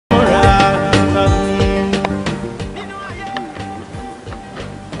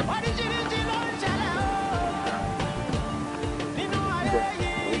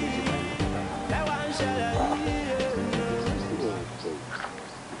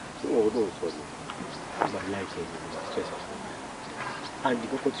Oh, no, sorry. My life is stress. And the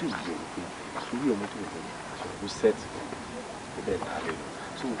opportunity is to be a motivator. So we set the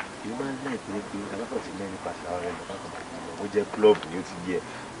so you man like anything, I'm not in many parts of our we just club you to get.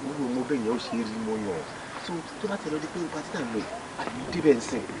 We will move in your series more. So to that, the people party and me, I didn't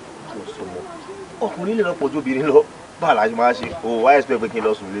say. So more. Oh, we need to put you below. But I must say, oh, I expect we can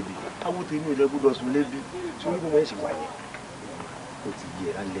lose some lady. I would think we would lose some lady. So we go mention why. What's the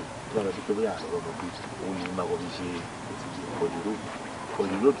year and late? One of the people are only my obviously. For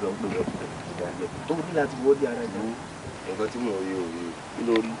the road from the don't be that body and I do. But you know,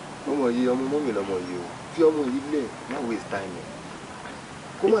 no more you, no more you. Few more evening, no waste time.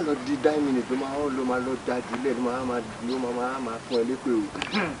 Come on, not the diamond, no matter my lord, that you let mamma, no mamma, for a liquid.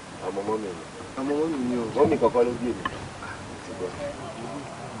 I'm a woman. I'm a woman, you. Mommy, for calling you.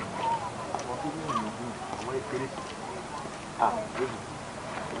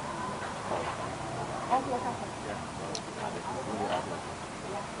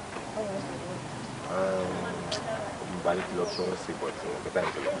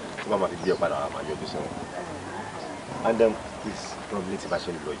 And please probably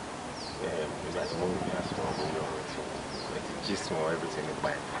fashion Lloyd. Just more everything in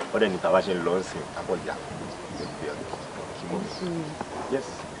mind. But then if I was in London, I got that. Yes.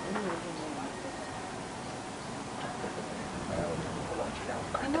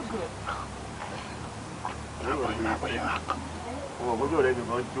 Oh, we're already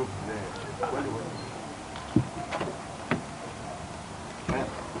going to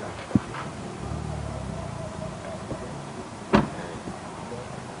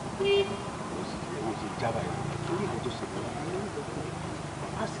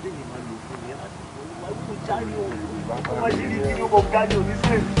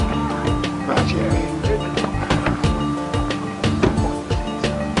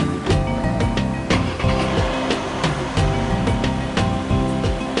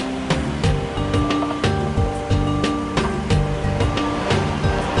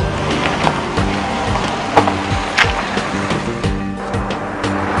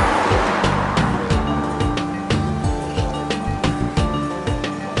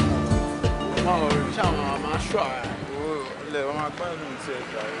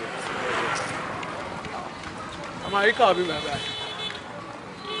I'll be right back.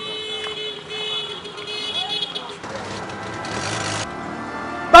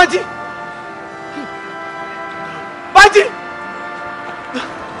 Baji! Baji!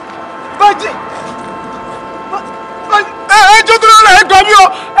 Baji! Ẹ jọ̀ọ́ torí Ọlọ́run ẹ gbà mí o!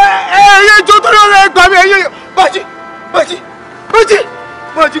 Ẹ jọ̀ọ́ torí Ọlọ́run ẹ gbà mí! Baji! Baji! Baji!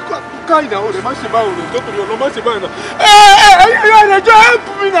 Baji káyìn náà ọ̀rẹ́ má ṣe báwo rẹ̀ jọ̀ọ́ torí Ọlọ́run má ṣe báyìí náà. Ẹ jọ̀ọ́ help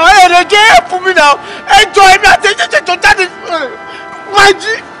me now! Ẹ jọ̀ọ́ help me now! Ẹ jọ̀ọ́ èmi àti ẹ̀jẹ̀ jọ̀ọ́ jáde.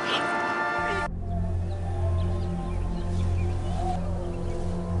 Baji!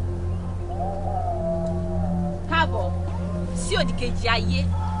 Káàbọ̀ sí òdìkejì ayé.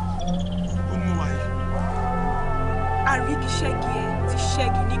 Àríkì ṣẹ́gi ẹ ti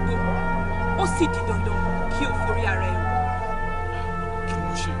ṣẹ́gi nígbò. Ó sì di dandan kí o forí ara ẹ rò. Kí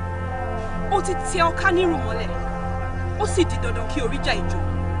ló ṣe? Ó ti tẹ ọká nírù mọ́lẹ̀. Ó sì di dandan kí oríjà ìjò.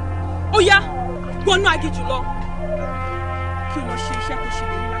 Ó yá, gbọ́nú aginjù lọ. Kí o lọ ṣe iṣẹ́ tó ṣe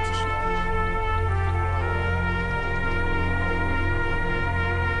lórí láti ṣe.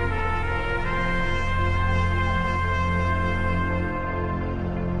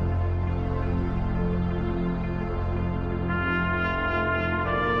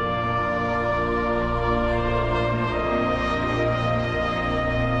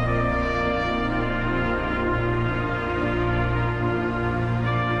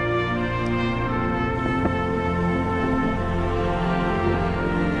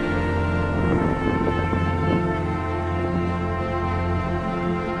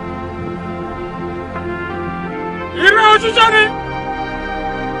 Johnny!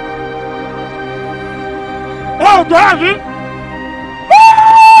 Oh, Daddy!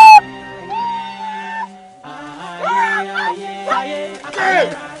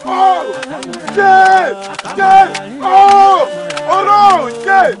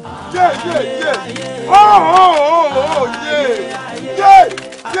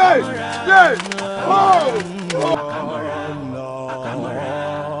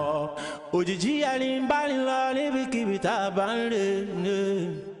 Òjìjí ẹni ń bá ní lọ níbikíbi tá a bá ń lè ní.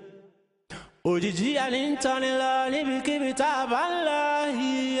 Òjìjí ẹni ń tọ́ ní lọ níbikíbi tá a bá ń lọ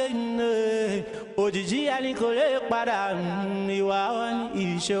iye ní. Òjìjí ẹni kò lè padà ìwà wa ní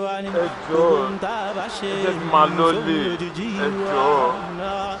ìṣe wa ní. Ohun tá a bá ṣe òjìjí wa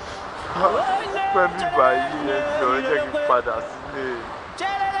náà. Pẹ̀lú ìbáyìí ẹjọ́ ẹ jẹ́ kí n padà sílé.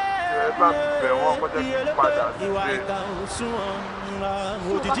 ìwà ìkà òṣùwọ̀n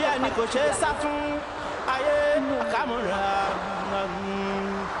òjijì ẹni kò ṣe é sá fún ayé kámọ́ra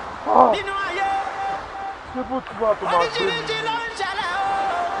nínú ayé oríṣiríṣi ló ń ṣẹlẹ̀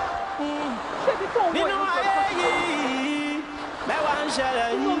o nínú ayé yìí mẹ́wàá ń ṣẹlẹ̀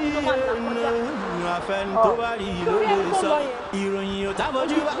yìí àfẹn tó bá rí ló lè sọ ìròyìn ò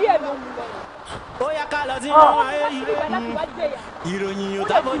tábójú bá ó yá ká lọ sínú ayé yìí ìròyìn ò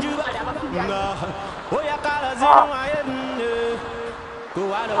tábójú bá ó yá ká lọ sínú ayé kó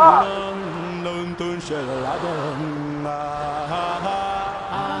wá lọ wọ́n lóhun tó ń ṣẹlẹ̀ lábẹ́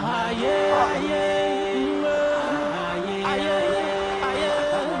ayé ayé.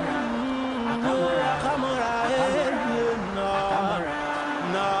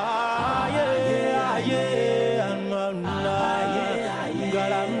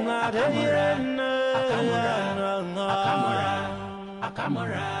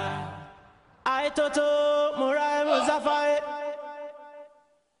 Aitoto Murai Musafae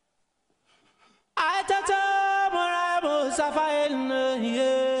Aitoto Murai Musafae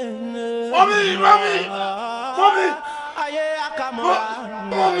Mommy Aye Akamora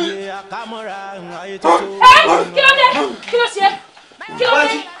Aye Akamora Aitoto Kí ló ṣe?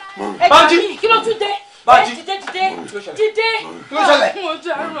 Banji kí ló tún dé? Banji dìde kí ló ṣẹlẹ̀? Mo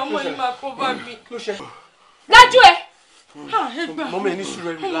jẹ́ àrùn ọmọ yìí máa kó bá mi. Kí ló ṣe? Lájú ẹ̀. Mommy, any should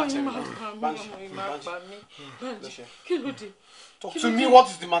relax. Talk to me. What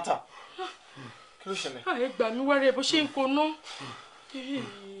is the matter? Kí ló ṣẹlẹ̀? Ẹ gbà mí wáré bó ṣe ń koná.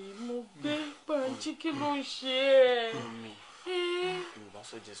 Mo gbé Banji kí ló ń ṣe é? Yorùbá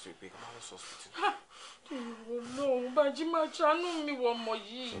suggest we pick him to hospital. No, Banji máa ṣàánú mi wọ ọmọ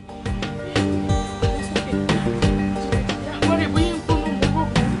yìí. Wáré bóyá ń koná mo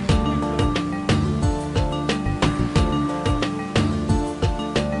rò.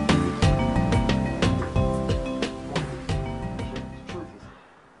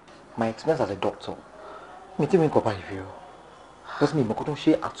 My experience as a doctor, me tell me go by you. Doesn't mean me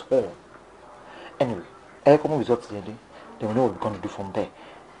share at all. Anyway, I come results today. Then we know what we're going to do from there.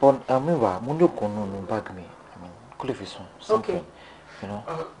 But remember, I'm not going to bag me. I mean, could have something, okay. You know.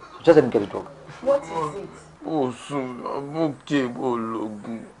 Just let me get the drug. What is it? Oh, soon I'm okay,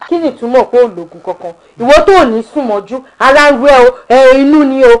 Ologo. Kí ni túmọ̀ pé Ologo kankan? Ìwọ tó ní sùn mọ́jú, ara ń wẹ́ o, inú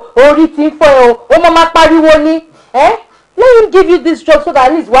ni o, orí ti ń fọ́ o, ó máa pariwo ni, Let him give you this drug so that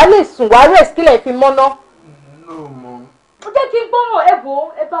at least wàá lè sùn, wàá rest kílẹ̀ fi mọ́ná. No, Mom. Ó jẹ́ kí n gbọ́ràn ẹ wò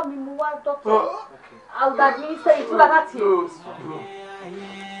ẹ bá mi mú wá doctor. I would administer it so that that's it.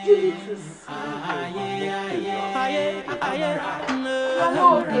 You need to see.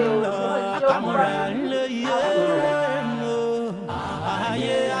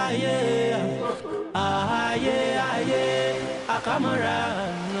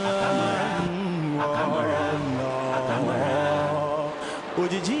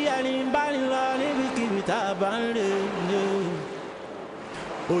 Òjijì ẹni bá ń lọ níbikíbi tá a bá ń lè lè.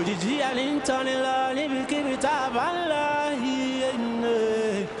 Òjijì ẹni ń tọ́ni lọ níbikíbi tá a bá ń lọ iye nè.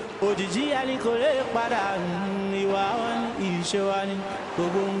 Òjijì ẹni kò lè padà ìwà wa ní ìṣe wa ní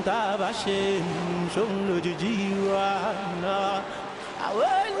gbogbo ohun tá a bá ṣe ṣóun lójijì wa náà. Àwọn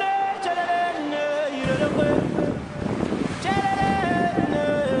ẹgbẹ́ ṣẹlẹ̀ ní ìrọ̀lẹ́pẹ́ ṣẹlẹ̀ ní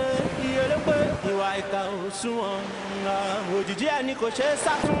ìrọ̀lẹ́pẹ́ ìwà ìkà òṣùwọ̀n. Òjijì ẹni kò ṣe é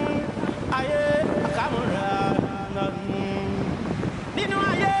sá fún ayé kámọ́ra nínú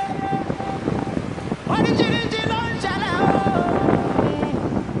ayé oríṣiríṣi ló ń ṣẹlẹ̀ o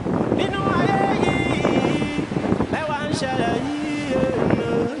nínú ayé yìí mẹ́wàá ń ṣẹlẹ̀ yìí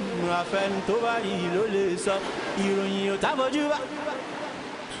àfẹn tó bá yìí ló lè sọ ìròyìn ò tábójú bá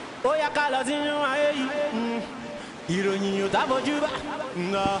ó yá ká lọ sínú ayé yìí ìròyìn ò tábójú bá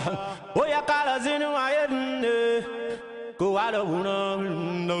ó yá ká lọ sínú ayé kó wá lọ wúran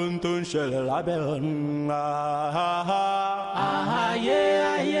lóhun tó ń ṣẹlẹ̀ lábẹ́ ọ̀run. Ayé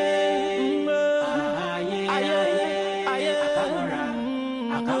ayé ayé ayé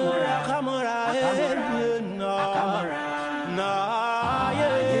akamora na ayé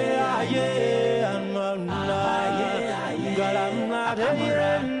ayé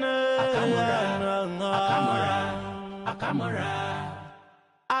akamora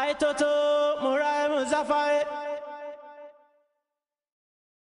aitoto murai muzafae.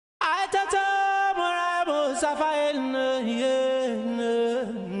 Aitoto murai muzafae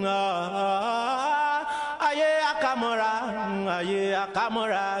aye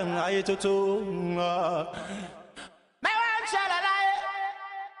akamora aitoto mẹ́wàá ń ṣẹlẹ̀ láyé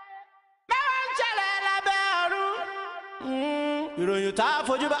mẹ́wàá ń ṣẹlẹ̀ lábẹ́ ọ̀run ìròyìn tá a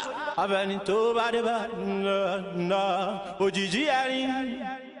fojú bá abẹni tó bá dé bá òjijì ẹni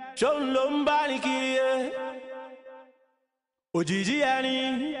Shola mbani kiriye. Òjìji ẹni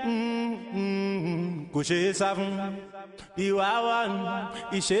kò ṣe é sá fún. Ìwà wa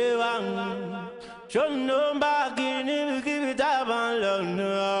ìṣe wa Shola mbá kiri níbikíbi tá a bá ń lọ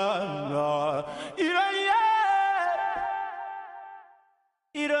náà.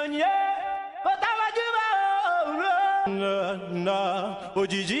 Ìròyìn kò tábàjú bá òwúrọ̀.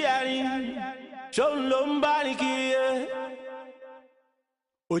 Òjìji ẹni Shola mbani kiriye.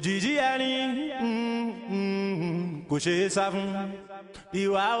 Òjìji ẹni kò ṣe é sá fún.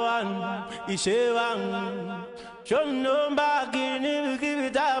 Ìwà wa ìṣe wa Shola mbá kiri níbikíbi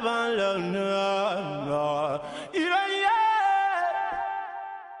tá a bá ń lọ náà.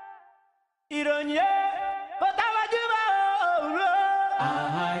 Ìròyìn kò tábàjú bá òwúrọ̀.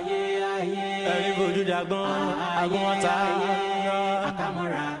 Ẹni fojú dàgbọ́n àgbọ̀n ọ̀tá.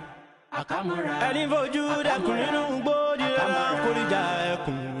 Ẹni fojú dẹkùn nínú gbòdì lọ́la kórìjà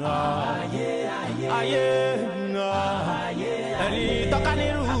ẹkùn. Ayé ẹni tọ́ka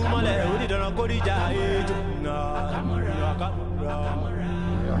nírú mọ́lẹ̀ onídọ̀rọ̀ kórìjà ejò.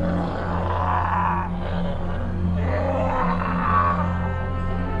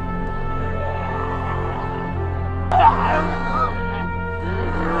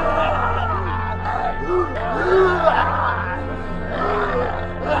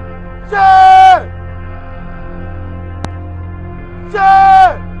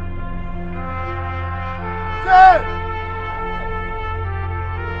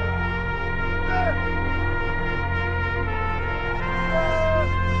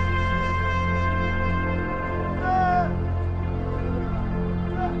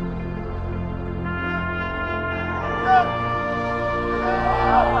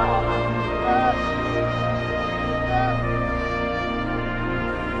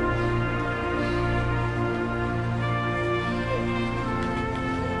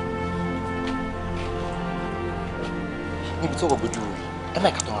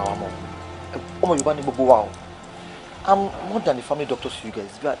 Yoruba ni gbogbo wa o. I'm more than a family doctor to you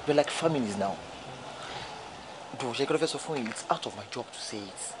guys. We're like families now. Bro, she could have for you. It's out of my job to say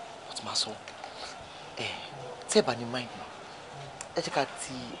it. But my son, say by the mind now. Let's take a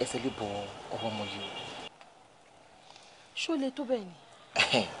tea, a celebrate or one more you. Shola to beni.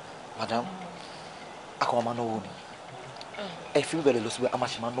 Madam, I come on no. I feel very lost where I'm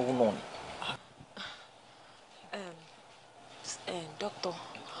actually no one. Doctor.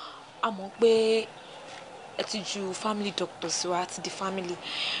 Àmọ́ pé ẹ ti ju family doctors wa àti the family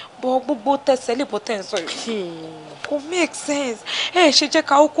but gbogbo tẹsẹ̀ lè bọ́ tẹ̀ ń sọ yìí kò make sense ṣe jẹ́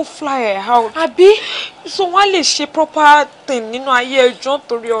ká ó fly out àbí so wọ́n lè ṣe proper thing nínú ayé ẹjọ́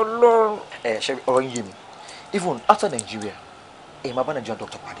torí Ọlọ́run. Ṣe ọ̀rọ̀ yìí mi even after Nigeria máa bá Nigerian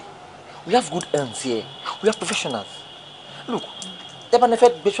doctor pàdé we have good hands here we have professionals look ẹ bá ní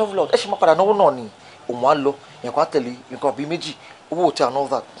fẹ́ gbé travel out ẹ ṣe máa padà náwó náà ni òun á lọ yẹn kó á tẹ̀lé nǹkan àbí méjì owó hotel and all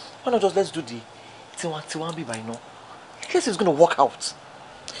that. Why not just let's do the Tiwan be by now? This is going to work out.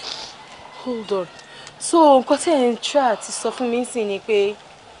 Hold on. So, nǹkan tí ẹ ń try to sọ fún mi nsìn ni pé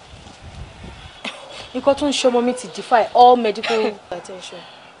nǹkan tó ń ṣe ọmọ mi ti defy all medical attention.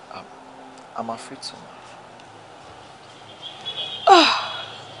 I'm afraid so.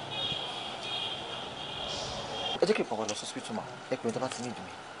 Ẹ jẹ́ kí n pọ̀ lọ sí hospital ma. Ẹ pè mí tó bá ti need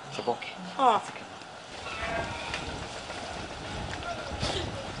mi. Ṣùgbọ́n.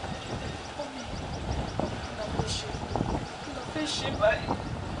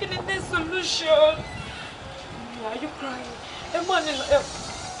 You need a solution. Why are you crying?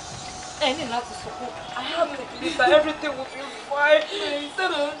 Any lot of support. I have to believe that everything will be fine.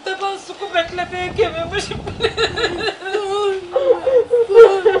 The boss will come back and give me a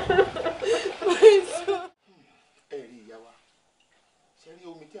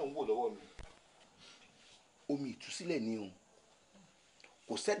omi ìtúsílẹ̀ ni o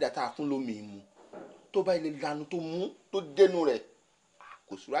kò sẹ́dá tá a fún lómi mu tó bá ilé lanu tó mú tó dénú rẹ̀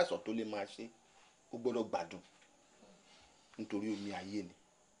kò sí àìsàn tó lè máa ṣe ó gbọ́dọ̀ gbádùn nítorí omi ayé ni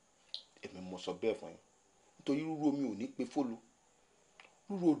èmi mo sọ bẹ́ẹ̀ fún yín nítorí rúru omi ò ní pe fólo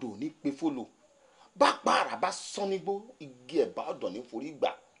rúru odò ò ní pe fólo bá pààrà bá sán nígbó igi ẹ̀bá ọ̀dọ̀ ní forí gbà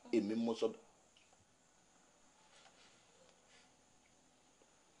èmi mo sọ bẹ́ẹ̀.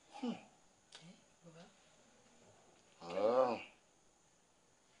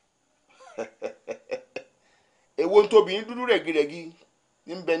 Èwo ń tóbi ní dúdú rẹ̀gírẹ̀gí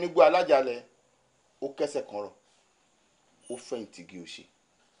ní bẹ nígbó alájàlẹ̀ ó kẹsẹ̀ kan rọ̀ ó fẹ̀yìntì igi òṣè.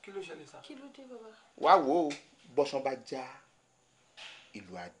 Kí ló ṣẹlẹ̀ sá? Kí ló dé bàbá? Wá wò ó bọ́sán bá já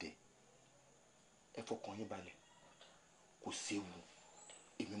ìlú adẹ ẹ fọkàn yín balẹ̀ kò séwu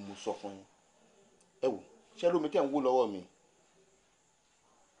èmi mo sọ fún yín ẹ wò ṣé lómi tẹ̀ ń wó lọ́wọ́ mi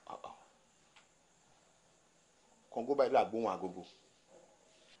kọ̀ǹgó báyìí làgbóhùn àgógó.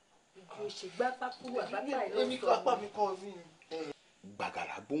 ìjọ ṣègbà pápú àbábà èmi kọ́ apá mi kọ́ mi.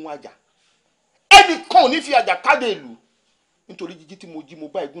 gbàgàrà gbóhùn àjà ẹnìkan ò ní fi àjà káde ìlú nítorí jíjí tí mo jí mo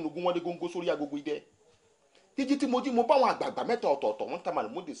bá ìgúnnugún wọn dé góńgó sórí agogo idẹ jíjí tí mo jí mo bá àwọn àgbààgbà mẹ́ta ọ̀tọ̀ọ̀tọ̀ wọn ta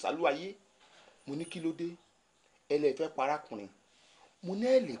màlúmọ́dé sálú ayé mo ní kí ló dé ẹlẹ́fẹ́ parákùnrin mo ní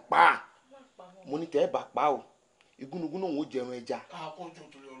ẹ lè pa mo ní tẹ́ ẹ bá pa o ìgúnnugún náà ò jẹun ẹja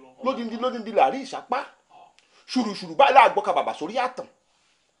lódìndín làárí ìsapá ṣùrùṣùrù báyìí láàgbọ́ka bàbà sórí àtàn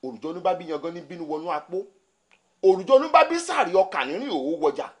òrùjọ́ ní bá bí yangan ní bínú wọnú apó òrùjọ́ ní bá bí sàárì ọkà nírìn òwò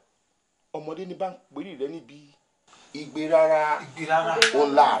wọjà ọmọdé ní bá ń pèrè rẹ níbi ìgbé rárá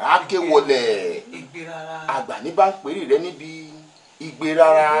òǹlà àràké wọlẹ̀ àgbà ní bá ń pèrè rẹ níbi ìgbé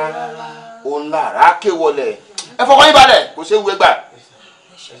rárá òǹlà àràké wọlẹ̀ ẹ fọkàn yín balẹ̀ kò ṣe é wúwẹ́ gbà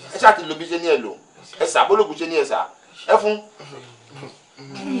ẹ ṣáà ti lo bí ṣe ní ẹ lò ẹ sà bólógùn ṣe ní ẹ sà ẹ fún.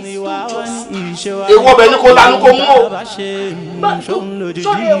 Ewu ọbẹ̀ ní kò lanu kò mú o.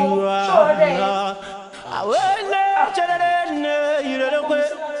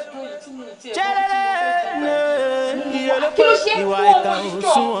 Ìwà ìkà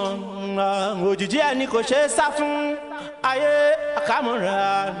òsùnwọ̀n òjijì ẹni kò ṣe é sá fún ayé àkàmúra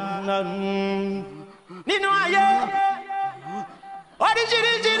nínú ayé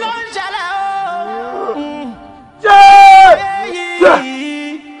oríṣiríṣi ló ń ṣẹlẹ̀ o.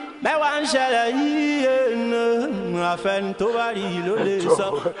 Mẹ́wàá ń ṣẹlẹ̀ yìí àfẹn tó bá rí ló lè sọ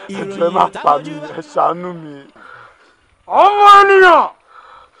ìròyìn tábójú. ẹ ṣàánú mi. ọmọ ènìyàn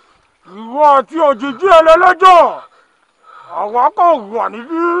ìwọ àti òjijì ẹlẹ́lẹ́jọ́ àwa kò wà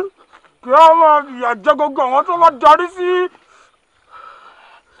níbí kí a máa fìyà jẹ gbogbo àwọn tó bá darí sí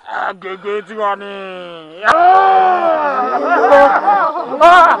agbègbè tiwa ni.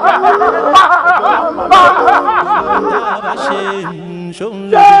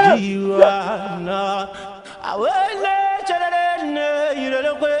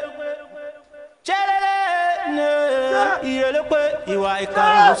 Ìwà ìkà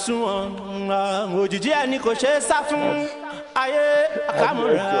òsùnwọ̀n òjijì ẹni kò ṣe é sá fún ayé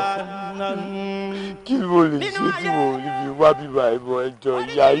àkàmúra. Kí mo lè ṣe tí mo rí bí wá bíbá ìbọn ẹjọ́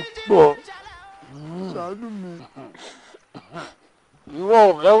ìyá ipò ṣàánú mi. Ìwọ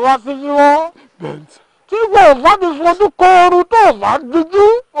ò fẹ́ wá sí wọn tí ìwọ ò bá ti fojú kọ oorun tó ò bá díjú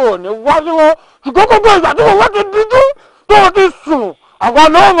ò ní wá sí wọn ṣùgbọ́n gbogbo ìgbà tí wọ́n ti díjú tó o ti sùn àwa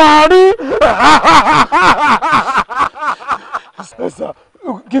ló máa rí. Ẹ̀sà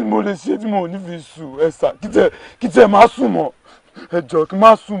kí ni mo lè ṣe tí mo ò ní fi sùn ẹ̀sà kí tẹ̀ máa sùn mọ́ ẹjọ́ kí n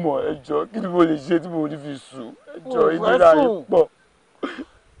má sùn mọ́ ẹjọ́ kí ni mo lè ṣe tí mo ò ní fi sùn ẹjọ́ ìnira yìí pọ̀.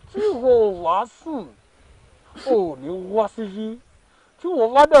 Tí ìwọ ò wá sùn ò ní wá síbí tí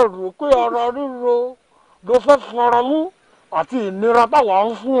wọ́n bá dẹ̀ rò pé ara ríro ló fẹ́ fara mú àti ìnira táwa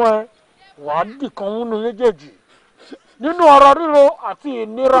ń fún ẹ wàá dìkan múnú méjèèjì nínú ara ríro àti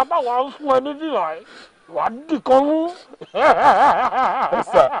ìnira táwa ń fún ẹ níbí báyìí wàá dìkan mú.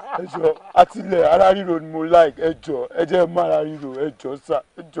 Ẹ̀sà ẹjọ́ àtìlẹ̀ ara ríro ni mo like ẹjọ́ ẹ jẹ́ má ara ríro ẹjọ́ sà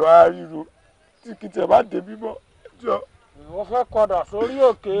ẹjọ́ ara ríro tí kìtẹ̀ bá dé bímọ ẹjọ́. Ìwọ fẹ́ padà sórí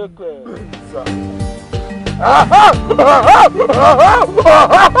òkè ẹ̀kẹ́.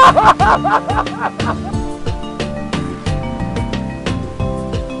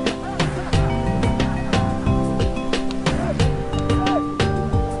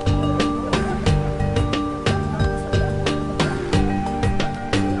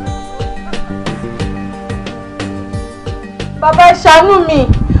 Bàbá ẹ ṣàánú mi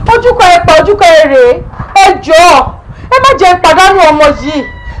ojúkọ ẹ pa ojúkọ ẹ rèé ẹ jọ̀ọ́ ẹ má jẹ́ pàdánù ọmọ yìí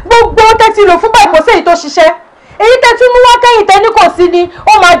gbogbo tẹ́tí lò fún báyìí kò sí èyí tó ṣiṣẹ́ èyí tẹ́tí mú wá kẹ́yìn tẹ́ ní kò sí ni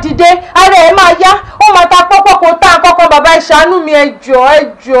ó máa dìde ara ẹ̀ máa yá ó máa ta pọ́pọ́ kó tá àkọ́kọ́ bàbá ẹ ṣàánú mi ẹ jọ̀ọ́ ẹ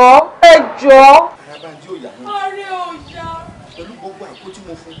jọ̀ọ́ ẹ jọ̀ọ́. Arábàndí ò yá náà. Ọ̀rẹ́ ò yá. Pẹ̀lú gbogbo àìkú tí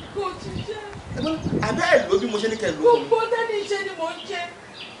mo fún. Kò jíjẹ́. Àbẹ́ ẹ̀ ló bí mo ṣe ní kẹ́ lò. Gbogbo tẹ́lẹ̀ iṣẹ́ ni mò ń jẹ.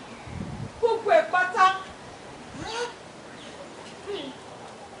 Gbogbo ẹ̀ pátá.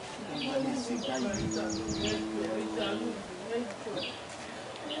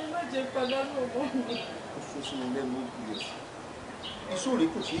 Ìṣòro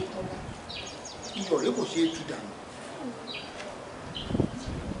kò ṣe é tọ́lá, iyọ̀ rẹ̀ kò ṣe é tú dànù.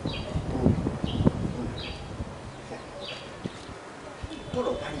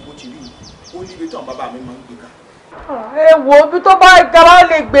 Tọ́rọ̀ pariwo ti rí i, ó ní ibi tí àwọn bàbá mi máa ń gbé ká. Ẹ wo bí tó bá gara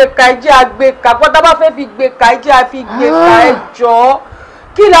lè gbé ka ẹ jẹ́ àgbéka pátá bá fẹ́ fi gbé ka ẹ jẹ́ àfi gbé ka ẹ jọ̀ọ́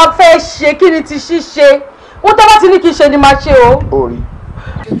kí la fẹ́ ṣe kí ni ti ṣíṣe wọ́n tó bá ti ní kí n ṣe ni máa ṣe o. Orí.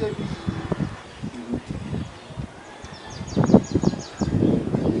 Gẹ́gẹ́ bí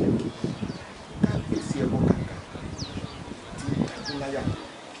kábíyèsí ẹ̀kọ́ kàkà tí ìdájúláyà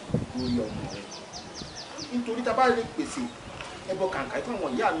lórí ọmọ rẹ̀ nítorí tá a bá lè pèsè ẹbọ kàǹkà tí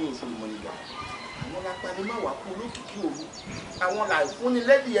àwọn ìyá mi ò fún ìmọ̀ nígbà àwọn lápá ni má wàá kú olókìkí òru àwọn là fúnni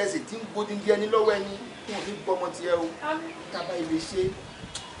lẹ́dí ẹsẹ̀ tí ń gbódì bí ẹni lọ́wọ́ ẹni tí wọ́n fi gbọ́mọ tiẹ̀ o tá a bá ilé ṣe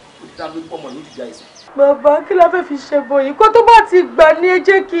ó ti dá lórí pọ́mọ ló ti já ẹsẹ̀. bàbá kí la fẹ́ fi ṣe bòyí kó tó bá ti gbà ní ẹ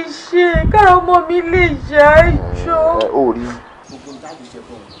jẹ́ kí n ṣe kára ọmọ mi lè yá ìjọ. ó rí gbogbo nǹkan àti ìṣẹ́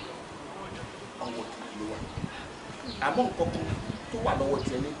fún ọwọ́ kìkì ló wà àmọ́ nǹkan kan tó wà lọ́wọ́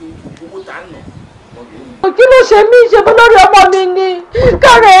tiẹ̀ ní pé owó tá a nà kí ló ṣe mí ṣe bó lórí ọmọ mi ni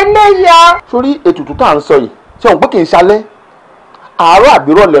kára ẹ lẹ́yà. sórí ètùtù tá à ń sọ yìí ṣé òun pé kì í ṣalẹ́ àárọ̀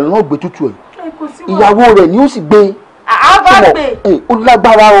àbírọ̀lẹ̀ náà gbé tútù ẹ̀ ìyàwó rẹ̀ ni ó sì gbé ó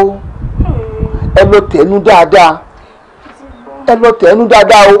lágbára o ẹ lọ tẹ̀ẹ́nú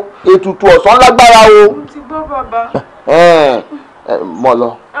dáadáa o ètùtù ọ̀sán lágbára o. mo ti gbọ́ bàbá. mọ̀ lọ.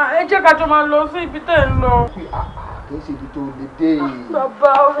 ẹ jẹ́ ká jọ máa lọ sí ibi tẹ́ ẹ ń lọ. kì í ṣe ibi tó lè dé. bàbá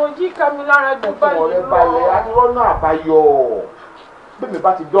ọ̀rọ̀ yìí ká mi lára jù báyìí lọ. ọ̀rẹ́ balẹ̀ adúrọ́nà àbáyọ bẹ́ẹ̀ mi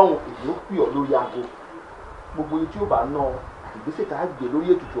bá ti dọ́hùn èmi ó pè ọ́ lórí aago gbogbo etí ó bá ná ìgbésẹ̀ tá a gbé lórí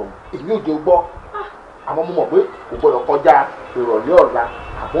ètùtù ọ̀hún èmi ò jẹ́ gbọ́ àmọ́ mo mọ̀ pé kò gbọ́dọ̀ kọjá ìrọ̀lẹ́ ọ̀la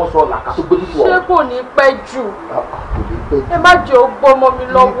àbọ̀nsọ ọ̀la ká tó gbé tútù ọ̀hún. ṣé kò ní pẹ́ jù kò ní pẹ́ jù. ẹ má jẹ́ ó gbọ́mọ mi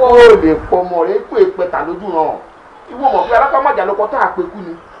lọ́wọ́. ikú ò lè pọmọ rẹ ikú èpẹta lójú ràn ìwọ mọ̀ pé alákọ̀ọ́mọ̀jà lóko tá a pé kú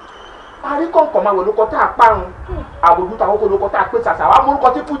ni àríkọ̀ǹkọ̀ máa wẹ̀ lóko tá a parun àbójútó àwọn olóko tá a pé sàṣà wà mórúkọ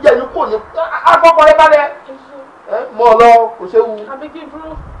tí kú jẹ́ ní kò ní afọ́kọ̀ rẹ balẹ̀ mọ́ ọ lọ kò séwu. àbí kí n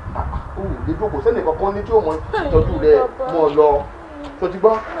dúró. ó lè dúró kò sẹ́nì kankan ní tí ó mọ ìtọ́jú rẹ mọ́ ọ lọ tó ti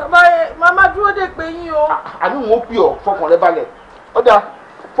gbọ́. màmá dúró dè pé yín o. àní wọn ó pè ọ́ fọkàn rẹ balẹ̀ ọ̀dà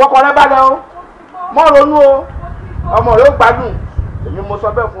fọkàn rẹ balẹ̀ o mọ́ ronú o ọmọ rẹ ó gbádùn èmi mo sọ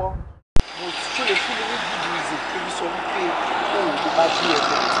bẹ́ẹ̀ fún ọ. mo tún lè fún mi ní good reason ebi sọ wípé òun ló bá jí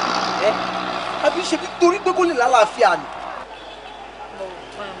ẹ̀fọ́ àbí ṣe torí pé kó lè lálàáfíà ni.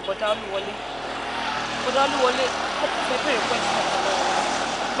 bọ̀dá olúwọlé ó kò fẹ́ bẹ̀rẹ̀ pẹ́ sí ọ̀pọ̀ lọ́wọ́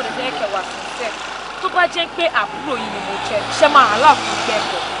mo lè jẹ́ kẹwàá sí sẹ́ẹ̀ tó bá jẹ́ pé àbúrò yìí ni mo jẹ́ ṣe máa aláàfin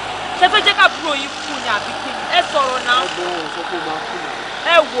gbẹ̀bọ̀ ṣe fẹ́ jẹ́ káàbúrò yìí kú ni àbí kí ni ẹ sọ̀rọ̀ náà.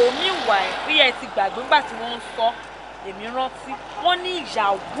 ẹ wò mí wà ẹ bí ẹ ti gbàgbé nígbà tí wọ́n ń sọ èmi rántí wọ́n ní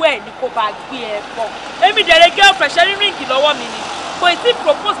ìyàwó ẹ̀ ní kó bá gbé ẹ bọ̀ èmi dẹ̀rẹ̀ girlfriend ṣe rí ríǹgì lọ́wọ́ mi ni kò tí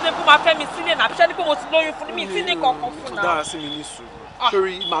propose ní kó máa fẹ́ mi sílẹ̀ náà àbíṣẹ́ ní pé mo ti lóyún fún mi sí ní kankan fún náà. dára sí mi ní sùúrù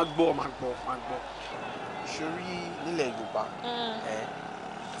sórí máa gbọ́ sórí nílẹ̀ Yorùbá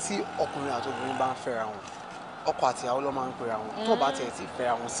tí ọkùnrin àti obìnrin bá ń fẹ́ra wọn ọkọ àti ìyàwó ló máa ń pera wọn tó bá tiẹ̀ ti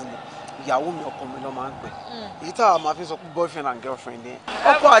fẹ́ra wọn sílẹ̀ ìyàwó mi ọkọ mi ló máa ń pè èyí táwa máa fi sọ pé boyfriend and girlfriend ni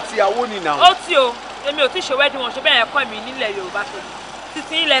ọkọ àti ìyàwó ni nà. ó tí o èmi ò tí ì ṣe wedding wọn ṣe bẹ́ẹ̀ ẹ̀kọ́ mi nílẹ̀ Yorùbá tó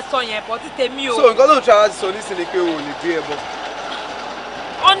títí ilẹ̀ sọ yẹn bọ́ títẹ̀ mi o. so nǹkan tó ń ṣe ara ti sọ nísìnyí pé o ò lè gbé ẹ bọ.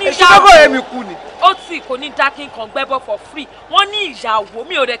 wọ́n ní ìyàwó ẹ̀ mi kú ni. ó tì kò ní dákín kan gbẹ́bọ̀ for free wọ́n ní ìyàwó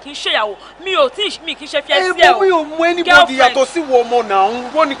mi ò dẹ̀ kí n ṣèyàwó mi kì í ṣe fi ẹsẹ̀ o. mi ò mú anybody yàtọ̀ sí wọ ọmọ náà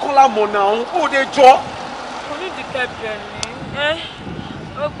wọ́n ní kọ́lá mọ̀ náà ó de jọ. kò ní ìdíkẹ́ bẹ̀ ni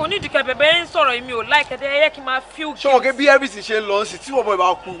kò ní ìdíkẹ́ bẹ̀ bẹ́ẹ̀ ń sọ̀rọ̀ mi ò láìkẹ́dẹ́ ẹ yẹ kí n máa feel guilty. ṣé wọn kí bí everything ṣe ń lọ sí tí wọ́n bá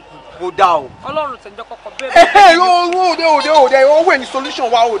kú kò dáa o. Ọlọ́run tẹ̀jọ́ kọ̀kọ́ bẹ́ẹ̀ òde owó ẹni solution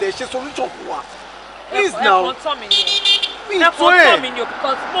wa òde ṣe solution fún wa. please now ẹ̀kọ́ tán mi ni o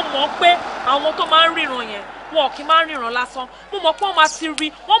because mo mọ̀ pé àwọn tó máa ń ríran yẹn wọn kì í máa ń ríran lásán mo mọ̀ pé wọ́n máa ti rí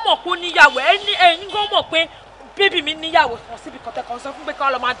wọ́n mọ̀ pé ó níyàwó ẹ̀yin gan mọ̀ pé bébì mi níyàwó kan síbi kọ̀tẹ́kan sọ fún pé ká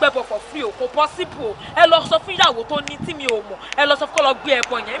lọ máa gbẹ́bọ̀ for free o kò possible o ẹ lọ sọ fún ìyàwó tó ní tí mi ò mọ̀ ẹ lọ sọ fún kó lọ gbé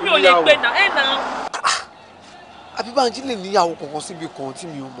ẹbọ yẹn mi ò lè gbé náà ẹ̀ náà. àbí Bánjí lè níyàwó kankan síbi kan tí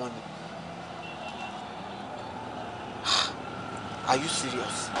mi ò mọ̀ ni. Are you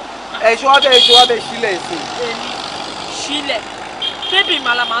serious? ẹ ṣe wá bẹ́ẹ̀ sílẹ̀ ẹ̀sìn. sílẹ̀ bébì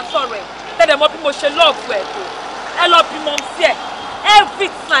màlà máa ń sọ̀rọ̀ ẹ̀ tẹ́lẹ̀ mọ́ bí mo ṣe lọ́ọ̀fù ẹ̀ tó ẹ lọ bímọ sí ẹ̀ every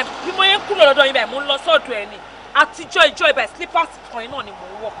time bí mo yẹn kúrò lọ́dọ̀ yín báyìí mo ń lọ sọ́dọ̀ ẹ̀ ni àtijọ́ ìjọ ìbà slippers kan náà ni mò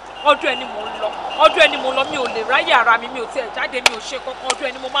ń wọ̀ ọdún ẹni mò ń lọ ọdún ẹni mò ń lọ mi ò lè ráyè ara mi mi ò tiẹ̀ jáde mi ò ṣe kankan ọdún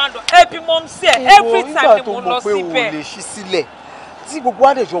ẹni mo máa ń lọ ẹbí mọ́ sí ẹ̀ every time ni mò ń lọ síbẹ̀. nígbà tó mọ̀ pé o lè ṣí sílẹ̀ tí gbogbo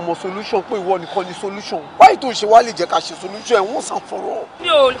àdèjọ ọmọ solution pé ìwọ nìkan ni solution wáyé tó ṣe wá lè jẹ́ ká ṣe solution ẹ̀ wọ́n sàn fọ̀rọ̀. mi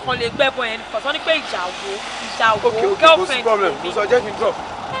ò kàn lè gbẹ́bọ̀ yẹn nìkan sọ ni pé ìyàwó girlfriend mi. mo sọ jẹ́ kí n drop.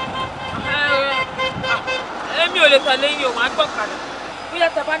 èmi ò lè tẹ̀lé yín o máa gbọ́ kàdà bóyá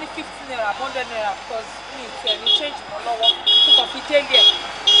tẹ bá ní 50 naira 100 naira because mi ì tiẹ̀ ní change mọ́ lọ́wọ́ tó kàn fi délé ẹ̀.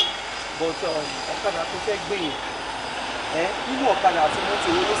 but ọ̀kadà tó fẹ́ gbé yẹn nínú ọ̀kadà àti mọ́tò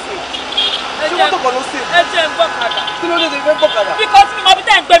owó ló sè ṣé mọ́tò kan ló sè. ẹ jẹ́ ń gbọ́ kàdà. kí ló dé tó fẹ́ gbọ́ kàdà. because mi mọ bí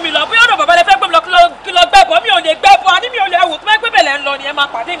tẹ́ ń gbé mi lọ bóyá ọ̀dọ̀ bàbá lẹ fẹ́ gbé mi lọ kí lọ gbẹ́bọ̀ mi ò lè gbẹ́bọ̀ àní mi ò lè wò tó fẹ́ gbé bẹ̀lẹ̀ ń lọ ni ẹ máa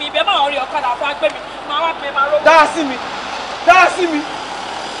pàdé mi ibẹ̀ máa rí ọ̀kadà fún agbé mi máa wá pé máa rówó. dáa sí mi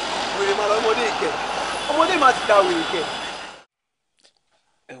wèrè máa lọ ọmọdé máa ti da wèrè kẹ.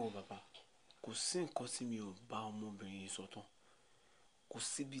 ẹ wo bàbá kò sí nǹkan tí mi ò bá ọmọbìnrin yìí sọ tán, kò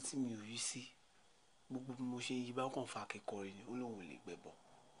síbi tí mi ò yí sí, gbogbo bí mo ṣe yí bá kàn fa akẹ́kọ̀ọ́ rẹ̀ ni ó lóun ò lè gbẹ̀bọ̀.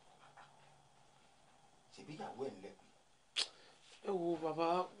 ṣèbí ìyàwó ẹ̀ ń lẹ́pẹ́. ẹ wo bàbá,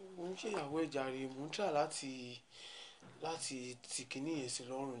 mo ń ṣèyàwó ẹ̀ jàre, mo ń tà láti ti kinní yẹn sí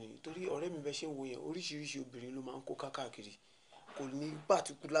lọ́rùn ni, torí ọ̀rẹ́ mi bẹ́ ṣe ń wo yẹn oríṣiríṣi obìnrin ló máa ń kó káàkiri, kò ní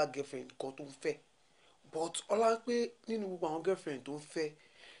particular girlfriend kan tó ń fẹ́, but ọlá pé nínú gbogbo àwọn girlfriend tó ń fẹ́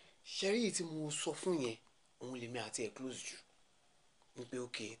ṣẹ́rí yìí tí mo sọ fún yẹn òun lèmi àti ẹ̀ close jù ní pé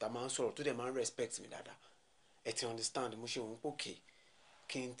ok ta máa ń sọ̀rọ̀ tó dẹ̀ máa ń respect mi dáadáa, ẹ ti understand, mo ṣe òun pé ok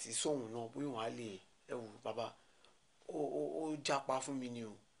kí n ti sóhun náà bóyá òun á lè ẹ wò bàbá ó jápa fún mi ni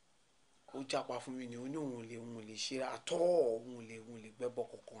o, ó jápa fún mi ni o ní òun lè ṣe àtọ́ òun lè gbẹ́bọ̀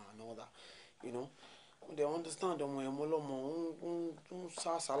kankan and all that, you know, mo dẹ̀ understand ọmọ ẹ̀ mọ́ lọ́mọ ń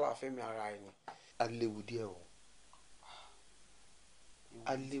sá sálà fẹ́mi ara ẹ̀ ni. aléwu díẹ̀ o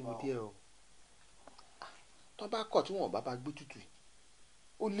aléwu díẹ̀ o tó bá kọ̀ tí wọ́n bá gbé tutù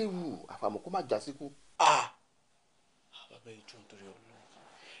ó léwu àfàmọ́ kó má já síkú. bàbá ìjọ nítorí Ọlọ́run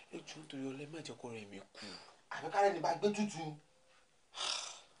ìjọ nítorí Ọlọ́run má jẹ́ kó rẹ̀ mí kú. àbíkárẹ́ ni bá gbé tutù.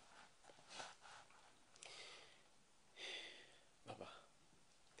 bàbá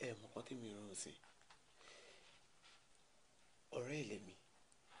ẹ mọ̀ kán tí mi rún sí ọ̀rẹ́ ìlẹ̀mí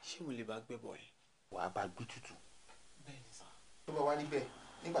ṣé mo lè bá gbẹ́bọ̀ yẹn. wàá bá gbé tutù. bẹ́ẹ̀ ni sá. tó bá wá níbẹ̀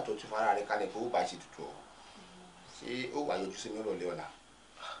nígbà tó ti fara rẹ̀ kalẹ̀ pé ó bá ṣe tutù ọ ṣé ó wà yọjú sí mi rọ̀lẹ́ ọ̀la.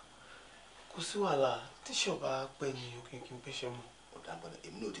 kò sí wàhálà tíṣọ̀ bá pẹ́ ni òkè kí n pẹ́ṣẹ́ mọ́. ó dàgbọ́n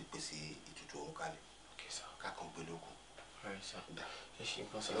èmi náà ti pèsè ìtutù ọ̀hún kalẹ̀ kákan gbé lókun. ẹ ṣe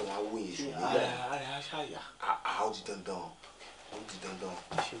nǹkan sọ. ọlọ́run á wó yẹn ṣùgbọ́n ààrẹ aṣáàyà. ó di dandan ó di dandan.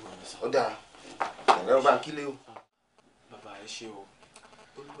 ṣé mo ní sọ. ó dáa ọ̀rẹ́ ọba kílé o. bàbá ẹ ṣé o.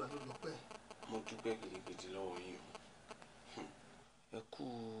 olúwa ló lọ pẹ́. mo dúpẹ́ gidigidi lọ́wọ́ yín o. ẹ kú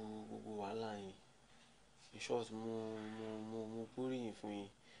gbogbo wàhálà yín in short mo gbóríyìn fún yín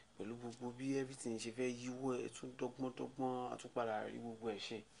pẹ̀lú gbogbo bí everything ṣe fẹ́ yíwọ́ ẹ tún dọ́gbọ́n àtúnpadà rí gbogbo ẹ̀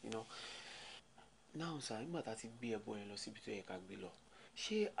ṣe you know. náà sà nígbà tá a ti gbé ẹbọ yẹn lọ síbi tó yẹ ká gbé lọ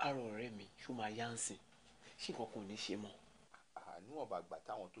ṣé ara ọ̀rẹ́ mi ṣó máa yá ń sìn ṣé nǹkan kan ò ní ṣe mọ́. níwọ̀n bá gbà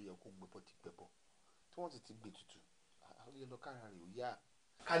táwọn tó yẹ kó gbẹbọ ti gbẹbọ tí wọ́n sì ti gbé tutù àwọn yẹn lọ kára rẹ̀ ò yá.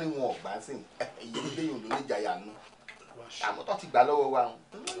 ká ní wọn ọ̀gbá sìn èyí lẹ́yìn òun ló ní jàyà nù àmọ́ tó ti gbà lọ́wọ́ wa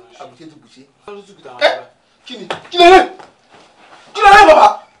àbùṣe ti bùṣe. kí ni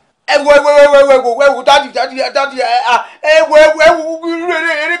bàbá ẹwù dáàdì ẹwù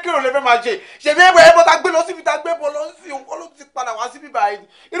eré kí ló lè fẹ́ máa ṣe ṣèbí ẹbọ tá gbé lọ síbi tá gbé bọ lọ sí òun kọ́ ló ti padà wá síbí báyìí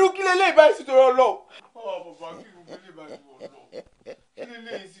irú kí lè léyìí báyìí sí torí ọlọ. bàbá kí ló lè báyìí wọ̀ lọ kí lè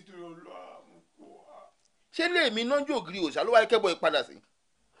léyìí sí torí ọlọ. ṣé lèmi náà jò gírí òòṣà ló wáyé kẹ́bọ̀ ìpadà sí.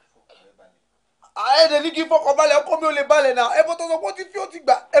 ẹ̀ẹ́dẹ̀ ní kí fọkàn balẹ̀ ọkọ mi ò lè balẹ̀ náà ẹbọ tó sọ pé ó ti fi ó ti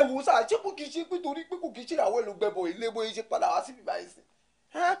gbà ẹ̀wù sáà ṣé kò kì í ṣe pé torí pé kò kì í ṣe ìyàwó ẹ̀ ló gbẹbọ ilé bóyá ṣe padà wá síbí báyìí sí.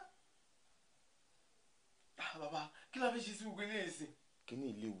 bàbá kí la fẹ́ ṣe sí gbogbo eléyìí sí. kí ni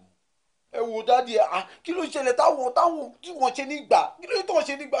ìléwu. ẹ wò dáàdi kí ló ṣẹlẹ̀ táwọn tí wọ́n ṣe nígbà kí ló tó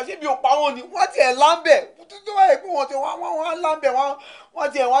ṣe nígbà ṣé bí o pa wọn ni wọ́n ti ẹ̀ láńbẹ̀ tó wáyé pé wọ́n ti wọ́n láńbẹ̀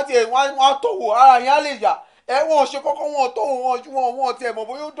wọ́n tọ̀wọ̀ ara yẹn á lè yà wọ́n ṣe kọ́kọ́ wọ́n tọ̀wọ̀ wọ́n ti ẹ̀ mọ̀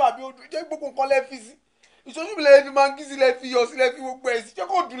bóyá ó dùn àbí ó dùn jẹ́ gbogbo nǹkan lẹ́ fi sí ìṣojú mi lẹ́yìn fi máa ń kí sí lẹ́ fi yọ sí lẹ́ fi gbogbo ẹ̀ sí jẹ́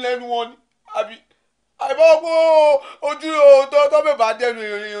kó dùn lẹ́nu wọn ni àbí àìbáwọ̀ pé ojú tó bẹ̀ bá dẹnu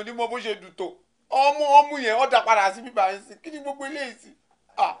èèyàn ní mọ bó ṣe dùn tó ọmú yẹn ọ̀dà padà sí bíbá yẹn sí kí ni gbogbo eléyìí sí.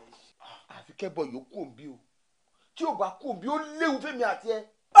 àfi kẹ́bọ̀ yóò kú òǹbí o tí ò bá kú òǹbí ó léwu fẹ́mi àti ẹ.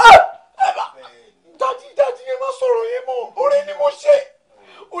 dájú yẹn má sọ̀rọ̀ yẹn mọ́ oore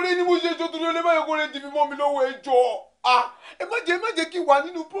ni mo ṣe tó torí olè báyọ̀ kó lè dìbí mọ́ mi lọ́wọ́ ẹ jọ ẹ má jẹ́ kí n wà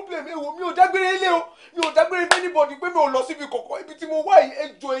nínú problem ẹ wò mi ò dágbére ilé o mi ò dágbére fẹ́ anybody pé mi ò lọ síbi kọ̀ọ̀kan ibi tí mo wá yìí ẹ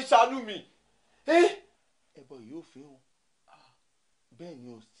jọ ẹ ṣàánú mi. ẹbọ yóò fi hàn bẹ́ẹ̀ ni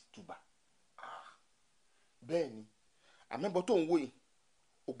o tùbà bẹ́ẹ̀ ni àmẹ́bọ tó ń wò yìí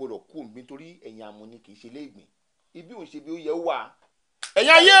o gbọ́dọ̀ kú òmí torí ẹ̀yìn àmọ́ ni kì í ṣe léègbìn ibi òun ṣe bí ó yẹ wà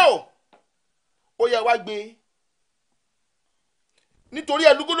ẹ̀yìn ayé ó yẹ wá gbé nítorí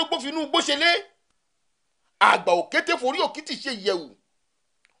ẹlúgbólógbó finú gbóṣelé àgbà òkété forí òkìtì ṣe ìyẹ̀wù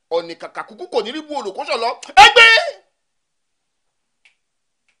ọ̀nì kàkà kúkú kò ní rí bú olùkóṣọ̀ lọ ẹgbẹ́.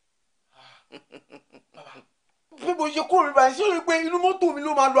 bí mo ṣe kúrò nípa ṣé o rí pé inú mọ́tò mi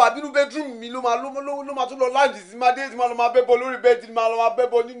ló máa lọ àbí inú bedroom mi ló máa tún lọ láǹdì sí máa dé sí máa lọ máa bẹ́ bọ lórí bẹ́ẹ̀dì máa lọ máa bẹ́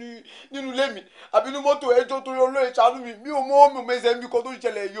bọ nínú ilé mi àbí inú mọ́tò ẹjọ́ torí olóyè ṣàánú mi ò mọ́ mi ò mẹ́sẹ̀ mi kan tó ń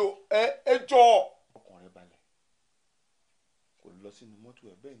ṣẹlẹ̀ yìí o ẹjọ́. ọkàn rẹ balẹ̀ kò lọ sínú mọ́tò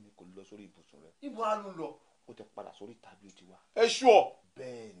ẹ bẹ́ẹ̀ ni kò lọ sórí ibùsùn rẹ. ibo á ló lọ. ó ti padà sórí tàbí ó ti wá. ẹ ṣùọ.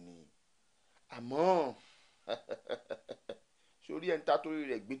 bẹ́ẹ̀ ni àmọ́ sórí ẹ̀ ń ta torí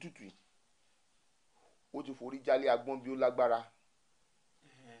rẹ̀ gbé tutù yìí ó ti forí jálé agbọ́n bí ó lágbára.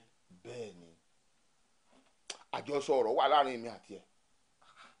 Bẹ́ẹ̀ ni àjọsọ ọ̀rọ̀ wà láàrin èmi àti ẹ̀.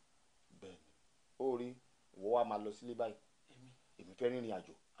 Bẹ́ẹ̀ ni ó rí ìwọ wa máa lọ sílé báyìí èmi fẹ́ rìnrìn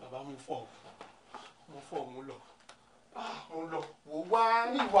àjò. Bàbá mo fọ̀ mo lọ mo lọ. wò wá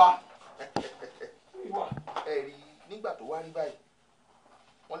ìwà ẹ̀rí nígbà tó wá rí báyìí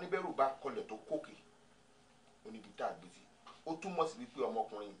wọ́n ní bẹ́rù bá kọlẹ̀ tó kókè oníbi tá a gbé sí ó túmọ̀ sí wípé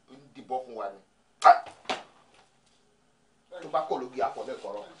ọmọkùnrin ń dìbọn fún wa ni tó bá kọ̀ lógi àpọ̀lẹ̀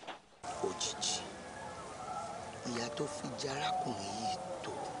kọ̀rọ̀. Òjijì ìyá tó fi jẹ arákùnrin yìí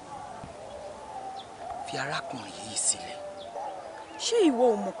tó fi arákùnrin yìí sílẹ̀. ṣé ìwọ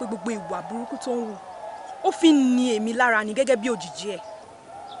ò mọ̀ pé gbogbo ìwà burúkú tó ń wù ó fi ń ni èmi lára ni gẹ́gẹ́ bí òjijì ẹ̀.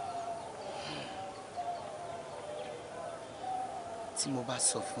 tí mo bá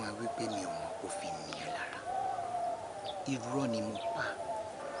sọ fún ẹ wípé mi ò mọ̀ kó fi ní ẹ lára irọ́ ni mo pa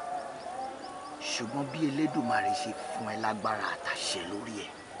ṣùgbọ́n bí Elédùmarè ṣe fún ẹ lágbára àtàṣẹ lórí ẹ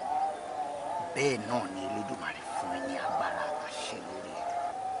bẹ́ẹ̀ náà ni Elédùmarè fún ẹ ní agbára àtàṣẹ lórí ẹ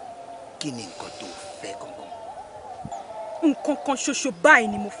kí ni nǹkan tó fẹ́ gangan. nǹkan kan ṣoṣo báyìí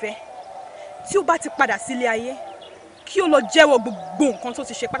ni mo fẹ́ tí ó bá ti padà sílé ayé kí ó lọ jẹ́wọ́ gbogbo nǹkan tó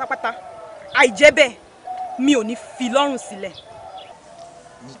ti ṣe pátápátá àìjẹ́ bẹ́ẹ̀ mi ò ní fi lọ́rùn sílẹ̀.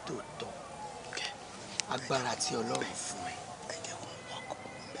 nítòótọ́ agbára tí Ọlọ́run fún ẹ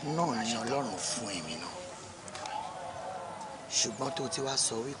náà ni Ọlọ́run fún èmi náà ṣùgbọ́n tó ti wá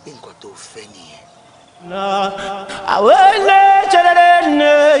sọ wípé nǹkan tó fẹ́ nìyẹn. àwọn ilé ṣẹlẹ̀ ní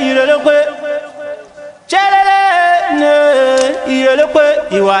ìrẹ̀lẹ̀ pé ṣẹlẹ̀ ní ìrẹ̀lẹ̀ pé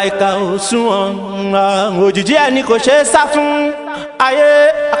ìwà ìkà ò sunwọ̀n òjijì ẹni kò ṣe é sá fún ayé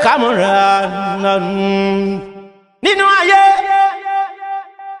àkàmọ́ra nínú ayé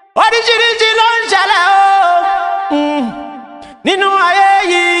oríṣiríṣi ló ń ṣẹlẹ̀ o nínú ayé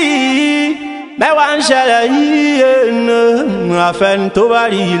yìí mẹ́wàá ń ṣẹlẹ̀ yìí àfẹn tó bá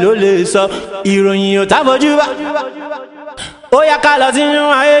rí ló lè sọ ìròyìn ò táfojú bá ó yá ká lọ sínú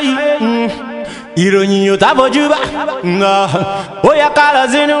ayé yìí ìròyìn ò táfojú bá ó yá ká lọ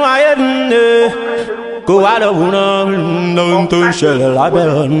sínú ayé kó wá lọ wúran lóhun tó ń ṣẹlẹ̀ lábẹ́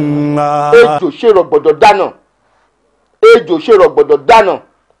ọ̀nà. ejò ṣèrò gbọ́dọ̀ dáná ejò ṣèrò gbọ́dọ̀ dáná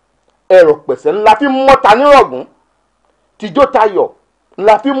ẹ̀rọ pẹ̀sẹ̀ ńlá fi mọ́ta nírọ̀gùn tìjó tayọ̀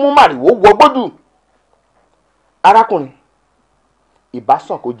ńlá fi mú màrìwò wọgbódù. arákùnrin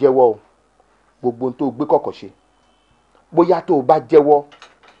ìbásàn kò jẹ́wọ́ o gbogbo ohun tó gbé kọ̀kọ̀ ṣe bóyá tó o bá jẹ́wọ́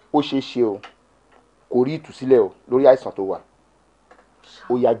ó ṣeé ṣe o kò rí ìtúsílẹ̀ o lórí àìsàn tó wà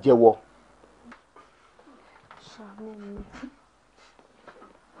ó yá jẹ́wọ́. ṣàánú mi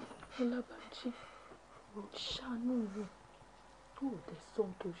Ọlábànjí ṣàánú mi tó ò dé sọ́n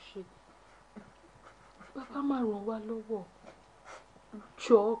tó ṣe bàbá máa ràn wá lọ́wọ́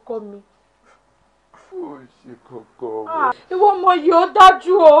jọ ọkọ mi. ó ṣe kọ̀kọ̀. ìwọ ọmọ yìí ó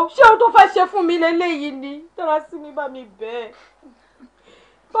dájú o ṣé o tó fẹ́ ṣe fún mi lélẹ́yìí ni tọ́ra sí mi bá mi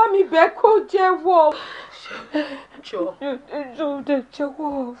bẹ́ẹ̀ kó jẹ́wọ́. jọ òde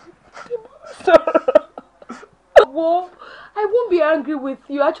jẹ́wọ́ wo I won't be angry with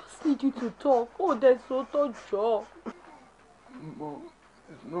you. I just need you to talk. Oh, there's so much job. Mom,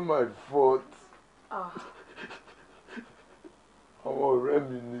 it's not my fault. Àwọn ọ̀rẹ́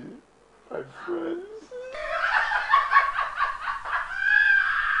mi ni my friends.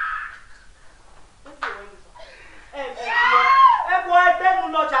 Ẹ̀bùn ẹgbẹ́nu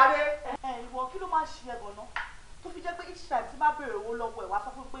lọ jàre. Ìwọ kí ló máa ń ṣe ẹ̀bùn náà? Tó fi jẹ́ pé each time tí bá béèrè owó lọ́wọ́ ẹ̀ wá sọ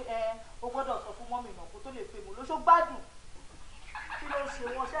fún pé o gbọ́dọ̀ sọ fún mọ́mì náà kó tó lè fèmù lóṣó gbádùn. Kí ló ń ṣe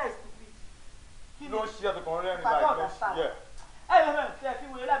wọn ṣe é stupid? Kí ló ń ṣe ẹ̀fẹ̀kàn rẹ́rìn báyìí ló ń ṣe ẹ̀ fi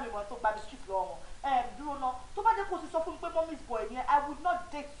wòye lábẹ́ ìmọ̀ tó gba biscuit lọ́wọ́ wọn. Dúró náà tó bá jẹ́ kó o ti sọ fún mi pé mommy's boy ni I would not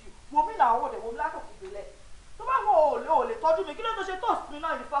date you. Wòmí náà wò dé wòmí látòkù gbélé. Tó bá wọ ò lè tọ́jú mi kí ló tó ṣe toast mi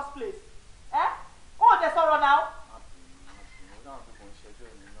náà in the first place? Ó ò dẹ̀ sọ̀rọ̀ náà.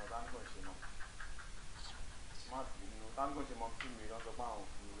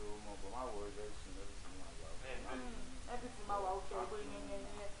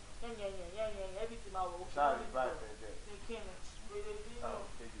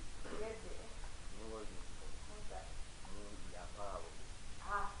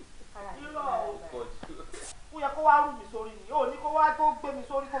 Ó yẹ kó wá rú mi sórí ni ó ní kó wá tó gbé mi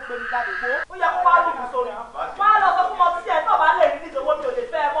sórí kó gbé mi jáde gbó. Ó yẹ kó wá rú mi sórí. Wá lọ sọ fún ọtí ẹ tó bá lè rí nítorí mi ò lè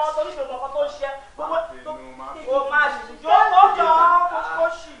fẹ́ ẹ mọ́ torí mi ò mọ̀ kan tó ń ṣe gbogbo tó máa ṣì jọ ó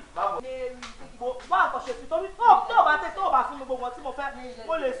ṣì. Wá àkànṣe sí torí tó o bá tẹ tó o bá fún mi gbogbo tí mo fẹ́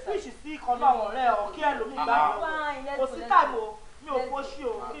mo lè switch sí ìkànnì àwọn ọ̀rẹ́ ọ̀ kí ẹlòmíì gbà mí kò sí táìmù o mi ò fọ́ṣì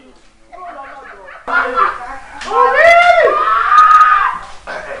o kí ni ó lọ lọ́dọ̀.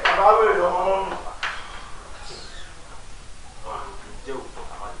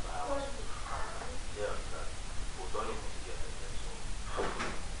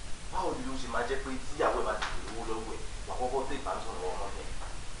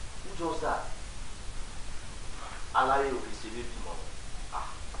 just that. Aláyé ò lè ṣe lébi mọ́.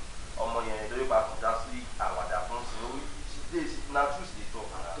 Ọmọ yẹn lórí papọ̀ já sí àwàdà fún sí orí. Days na truth dey talk.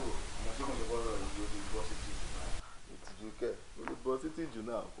 Mo ṣe kàn ṣe bọ́ọ̀rọ̀ yìí lórí bọ́sítì jù náà. Ìtìjú kẹ̀ lórí bọ́sítì jù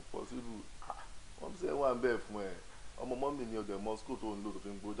náà kò possible. Wọ́n ṣe wà ń bẹ̀ fún ẹ. Ọmọ mọ́mì ni ọ̀dọ̀ ẹ̀mọ́ school tó ń lò tó fi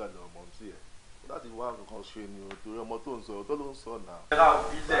ń gbó jáde ọmọ sí ẹ̀. Láti wá nǹkan ṣe ni o torí ọmọ tó ń sọ ọ̀tọ̀ ló ń sọ náà. Ẹ káwọn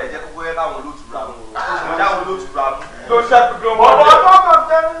ilé ẹ jẹ́ kókó ẹ káwọn olótùúra mú. Ìjà àwọn olótùúra mú. Tó ṣe kúndó mọ́. Ọ̀pọ̀ ọjọ́ kan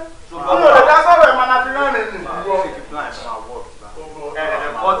tẹ́lẹ̀. Ọmọ rẹ̀ dá sọ̀rọ̀ ẹ̀ máa na ti rẹ́rìn ní.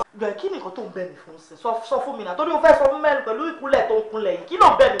 Gbẹ̀ kí ni nǹkan tó ń bẹ̀ mí fún sí? Sọ fún mi náà torí mo fẹ́ sọ fún mẹ́rin pẹ̀lú ìkúnlẹ̀ tó ń kúnlẹ̀ yìí. Kí ló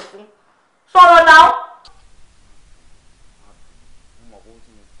ń bẹ̀ mí fún? Sọ̀rọ̀ náà.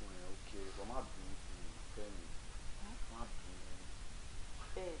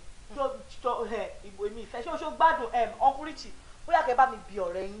 Èmi ìfẹ́ ṣé o gbádùn ọkùnrin tì bóyá kẹ́ bá mi bi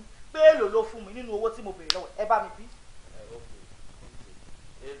ọ̀rẹ́ yín pé èèlò ló fún mi nínú owó tí mo béèrè lọ́wọ́ ẹ bá mi bí.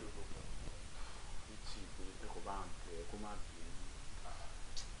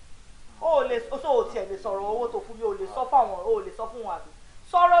 o lè o tiẹ̀ lè sọ̀rọ̀ owó tó fún mi o lè sọ fún àwọn o lè sọ fún wọn àbí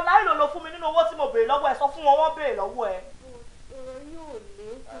sọ̀rọ̀ náà èèlò ló fún mi nínú owó tí mo béèrè lọ́wọ́ ẹ sọ fún wọn wọ́n béèrè lọ́wọ́ ẹ. ọ̀rọ̀ yóò lé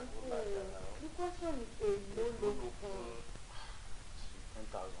the question is èèlò ló fún un.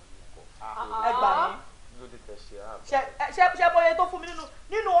 ẹ gbà mí ṣe bóyá tó fún mi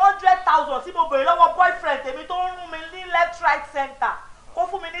nínú 100,000 tí mo béèrè lọ́wọ́ boyfriend tèmi tó ń rún mi ní left right center kó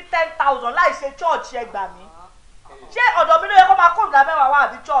fún mi ní 10,000 láì ṣe church ẹ gbà mí ṣé ọ̀dọ̀ mi ló yẹ kó máa kó ìdá mẹ́wàá wá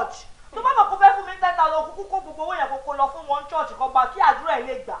àbí church tó bá mọ̀ kó fẹ́ fún mi ní 10,000 kúkú kó gbogbo owó yẹn kó lọ fún wọn church kan gba kí àdúrà ẹ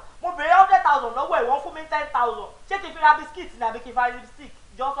lè gbà mo béèrè 100,000 lọ́wọ́ ẹ̀ wọ́n fún mi 10,000 ṣé kí n fi ra bisikíìtì ní àbí kí n fa lipstick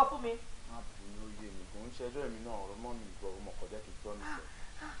jọ sọ fún mi. má bínú yé mi kò ń ṣẹjọ́ èmi náà ọ̀rọ̀ mọ́ mi ìgbọ̀ ọmọ kọjá kí n gbọ́ mi sọ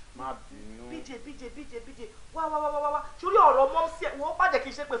má bínú. bíje wá sórí ọ̀rọ̀ mọ́mísí ẹ̀ wọ́n bàjẹ́ kí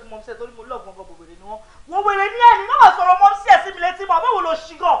n ṣe pé fún mọ́mísí ẹ̀ torí mo lọ́ọ̀gbọ̀n gan bòbèrè ni wọ́n wèrè ní ẹ̀ní náà sọ̀rọ̀ mọ́mísí ẹ̀ sí mi létí mọ́ báwo lo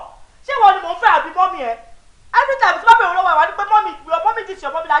ṣì gan ṣé wọ́n ni mò ń fẹ́ àbí mọ́mí ẹ̀ every time tí wọ́n bẹ̀rẹ̀ lọ́wọ́ àwọn pé mọ́mí this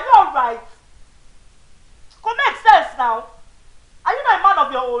your mommy na you alright go make sense now are you not a man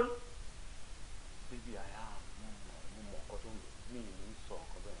of your own. baby I am mo mọ ọkọ tó ń lò mí ní sọ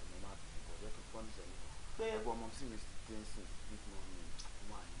ọkọ bẹ́ẹ̀ ni má bínú bọ̀ jẹ́ kí fọ́n ní sẹ́yìn ẹ̀gbọ́n mọ́ sí mi ti dé sí big money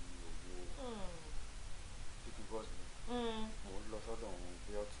wà ní owó chicken boss mi mo lọ sọ́dọ̀ òun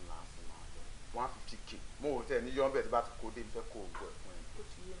bí ọ̀tún láti máa lọ 150k mo ò tẹ̀ ní yọ́nbẹ̀ tí bá ti kó dé fẹ́ kó o gbọ́ ẹ̀ fún ẹ̀. ó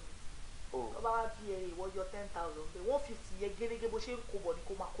ti yé mi tó bá wá bí ẹ ìwọ yọ 10,000 bẹ́ẹ̀ 150 yẹ gẹ́gẹ́ bó ṣe ń kó bọ̀ ni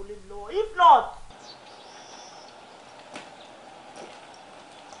kó máa kó lé mi lọ́wọ́ if not.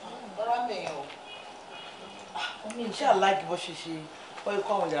 bọ́lá mẹ́yìn o omi iṣẹ́ aláàgì bó ṣe ṣe wọ́n yóò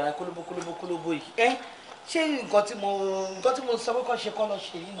kọ́ àwọn yàrá kólóbó yìí ṣé nǹkan tí mo sọ pé kọ́ ṣe kọ́ lọ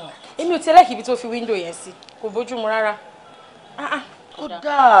ṣe yìí náà. èmi ò tẹ́lẹ̀ kí ibi tó fi wíńdò yẹn sí kò bójú mu rárá. ó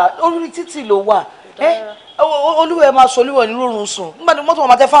dáa orí títì ló wà olúwa ẹ máa sọ olúwa ní rọrùn sùn nígbà tí mọ́tò wọn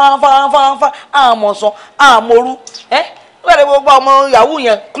máa tẹ fáfáfáfá àmọ̀ sàn àmọ̀rú nígbà tí gbogbo ọmọ yahoo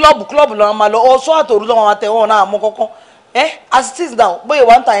yẹn kílọ̀bù lọ́wọ́ máa lọ ọ̀ṣọ́ àtòrú lọ́wọ́ máa tẹ wọn náà àmọ́ kọ́kọ́ as it is now bóyá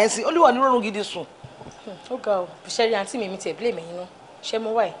wà ń tà yẹn sí olúwa ní rọrùn gidi sùn. ó ga ọ bùsẹ̀rì àǹtí mi tẹ̀ blame ẹ̀yin náà ṣé mo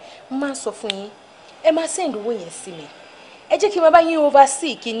wáyé mo máa ń sọ fún yín ẹ máa send owó yẹn sí mi ẹ jẹ́ kí n máa bá yín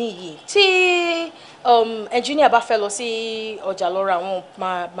oversee kíní yìí tí engineer bá fẹ́ lọ sí ọjà lọ ra àwọn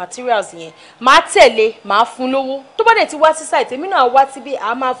materials yẹn máa tẹ̀lé máa fún lówó tó bá dẹ̀ ti wá sí site èmi náà wá síbi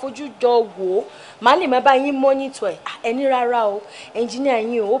àá máa fojú jọ wò ó máa lè máa bá yín monitor ẹ̀ ẹni rárá o engineer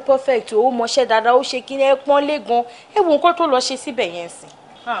yín ó perfect ó mọṣẹ́ dáadáa ó ṣe kíní ẹ pọ́n lé gan ẹ wo nǹkan tó lọ ṣe síbẹ̀ yẹn sí.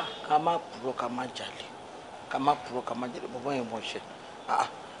 ká má purọ́ ká má jalè bọ́bọ́ yẹn mọ̀ ṣe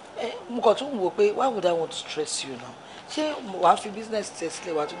mo kàn tún wò pé why would I want to stress you now ṣé wàá fi business test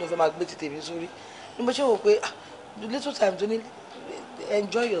sílẹ̀ wàá tún ní fẹ́ máa gbé tètè mi sórí ni mo ṣe wò pé the little time to need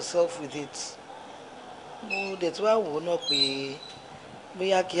enjoy yourself with it mo dẹ̀ tí wàá wò náà pé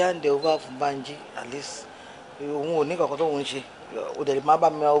bóyá kí hand over fún Banji at least òun ò ní kankan tó ń ṣe o dẹ̀ má bá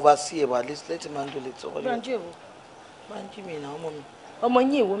mi oversee ẹ̀ at least let him handle it. Banji èwo. Banji mi náà ọmọ mi. ọmọ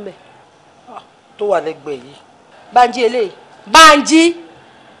yín èwo ń bẹ. tó wà lẹ́gbẹ̀ẹ́ yìí. Banji eléyìí. Banji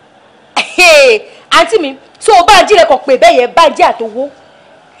àǹtí mi tó o Banji rẹ kàn pé bẹ́ẹ̀ yẹn Banji àtowó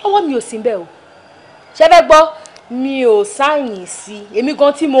ọwọ́ mi ò sí bẹ́ẹ̀ o ṣe fẹ́ gbọ́ mi ò sáyìn sí èmi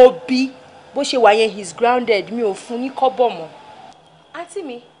gan tí mo bí bó ṣe wà yẹn he is grounded mi ò fún ní kọ́bọ̀ mọ́ àǹtí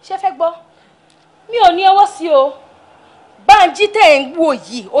mi ṣe fẹ́ gbọ́ mi ò ní ọwọ́ sí o Banji tẹ̀ ń wò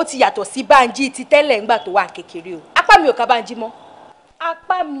yìí ó ti yàtọ̀ sí Banji ti tẹ́lẹ̀ ńgbà tó wà kékeré o apá mi ò ká Banji mọ́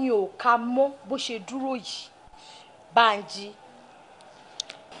apá mi ò ká mọ́ bó ṣe dúró yìí Banji.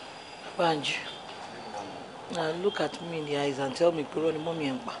 Banji, now look at me in the eyes and tell me pé irọ́ ni mọ́mí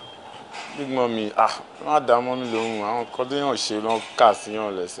ẹ̀ ń pa. Big mommy, má dá mọ́ mi lóhùn. Àwọn kan tó yàn ṣe lọ́n kà sí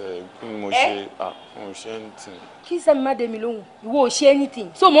yàn lẹ́sẹ̀. Kí ni mo ṣe? Mo ṣe anything. Kí sẹ́mi má dé mi lóhùn? Ìwọ ò ṣe anything.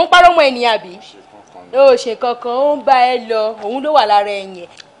 So mò ń parọ́ mọ́ ènìyàn àbí? Ó ṣe kankan, ó ń bá ẹ lọ. Òun ló wà lára ẹ̀yìn.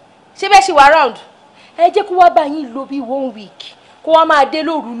 Ṣé bẹ́ẹ̀ ṣe wà round? Ẹ jẹ́ kó wá bá yín lò bí 1 week. Kó wá máa dé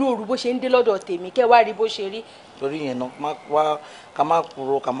lóru bó ṣe ń dé lọ́dọ̀ tèmi. Kẹ́ wá rí bó ṣe rí. Torí yẹn náà ká má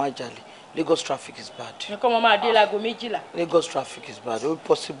purọ́ ká má jalè. Lagos traffic is bad. Nǹkan mo máa dé láago 12. Lagos traffic is bad. Ó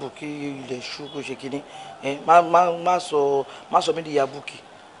possible kí ilẹ̀ ṣú kó ṣe kíní. Má sọ mí di yabuki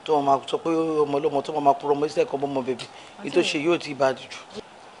tó wọn máa sọ pé ọmọ ọlọ́mọ tó wọn máa purọ́ ọmọ ìṣẹ́ kan bọ́mọ bèbè. Èyí tó ṣe yóò ti bad jù.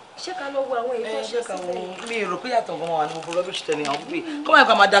 Ṣé ká lọ wo àwọn èyí tó ṣe sílẹ̀? Mi rò pé yàtọ̀ gan wà ní gbogbo rubbish tẹ̀lé àwọn pípé. Kọ́mọ̀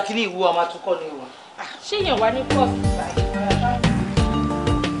ẹ̀ka máa da kíní ìwú ọmọ àtúkọ̀ ní ìwọ. Ṣé yẹn wá ní pọ́ọ̀sì báyìí?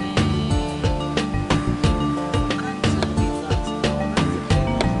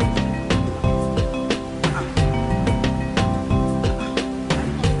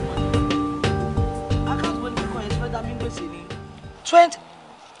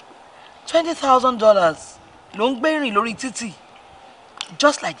 $20,000 ló ń gbé rìn lórí títì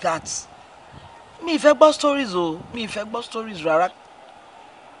just like that. Mi ìfẹ́ gbọ́ stories o, mi ìfẹ́ gbọ́ stories rárá.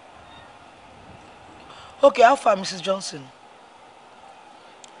 Okay, how far Mrs. Johnson?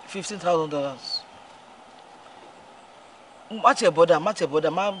 $15,000. Má tiẹ̀ bọ́dà, má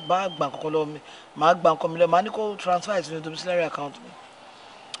gbà nǹkan lọ́wọ́ mi, má gbà nǹkan mi lọ́wọ́, má ní kó transfer it sínú domiciliary account mi.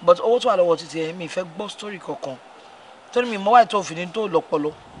 But owó tó wà lọ́wọ́ títí ẹ̀ mi ìfẹ́ gbọ́ story kankan. Torí mi mọ́ wáyé tó òfin ní tó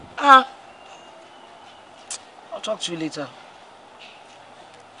lọ́pọlọ. I'll talk to you later.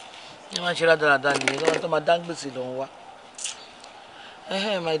 You want to share that you don't want to dang gbèsè ló ń wá.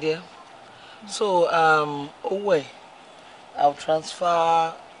 My dear. So owó I'll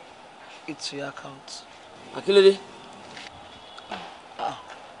transfer it to your account. Akílódé.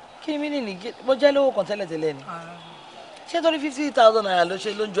 Kí ni mí ní mo jẹ́ lówó kan tẹ́lẹ̀ ni. Ṣé torí 50,000 naira ló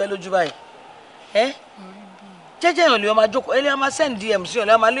ṣe ló ń jọ ẹ́ lójú báyìí? Jẹ́jẹ́ èèyàn lè ọmọ àjókòó ẹlẹ́ ọmọ send DM sí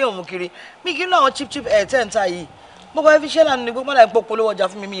ọ̀lẹ́ ọmọ alẹ́ òun kiri mi kí n lọ àwọn cheap tẹ́ǹtà yìí mo kọ́ ẹ fi ṣẹ́ lánàá ní gbogbo náà ipò polówó ọjà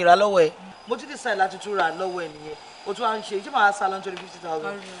fún mi ìrà lọ́wọ́ ẹ. Mo ti decide láti tún ra lọ́wọ́ ẹ nìyẹn o tún wá ń ṣe ìjọba àá sá lọ́n torí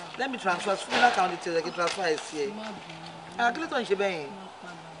 50,000 let me transfer fún mi lákàwọn details ẹ̀ kí n transfer ẹ̀ sí ẹ. Kí ló tó ń ṣe bẹ́ẹ̀ yẹn?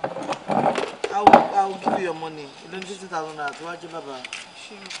 I will give you your money ìlú ní 50,000 naira tí wàá jẹ́ bàbá.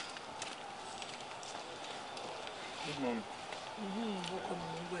 Ọkọ mi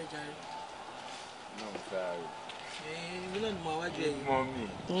ń gbọ́ ẹja rẹ̀.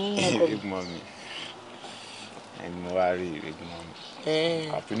 Big mommy. And worry, big mommy.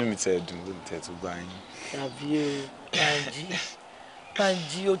 Àpinnu mi tẹ́ dùn ló tẹ́ tó gbà yín. Tàbí o,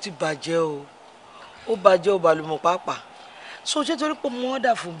 Kanji ó ti bàjẹ́ o. Ó bàjẹ́ o balùmọ̀ pàápàá. So ṣé torí pé mo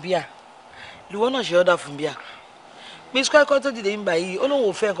order fún bíà. Ìwọ náà ṣe order fún bíà. Miss Kweko tó dìde ń bá yìí, ó lóun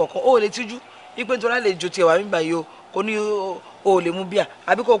ò fẹ́ nǹkankan. Ó lè tijú. Ipe nítorí àlejò tiẹ̀ wà ń bá yìí o. Kò ní o lè mú bíà.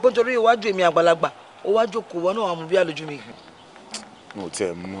 Àbí kò pé nítorí iwájú èmi àgbàlagbà. Ó wá jókòó wọn náà wà mú bíà lójú mi. Mo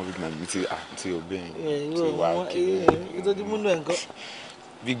tẹ mọ big mommy ti obeying ti wa okay. Ito di munu enko.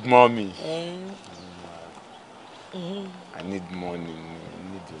 Big mommy. I need money.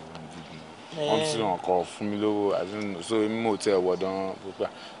 Need the big money. I'm still on call fún mi lówó. I don't know. So mo tẹ wọdán púpà.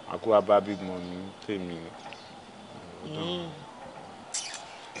 Àkó bá big mommy pay me.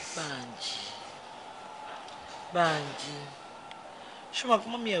 Banji. Ṣé mo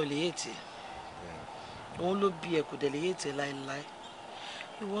mọ̀ mi ò lè yete. Òun ló bí ẹ kò dẹ̀ lè yete láíláí.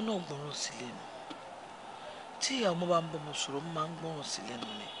 Ìwọ náà gbọ́ràn sí lẹ́nu. Tí ìyá ọmọ bá ń bọ́mọ sọ̀rọ̀ máa ń gbọ́ràn sí lẹ́nu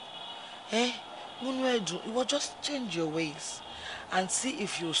ni. Múnú ẹ̀dùn, ìwọ just change your ways and see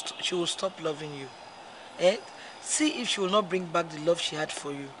if she will stop loving you. See if she will not bring back the love she had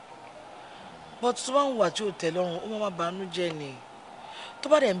for you. But tó bá ń wà tí ò tẹ́ lọ́rùn, ó máa bànú jẹ́ ni. Tó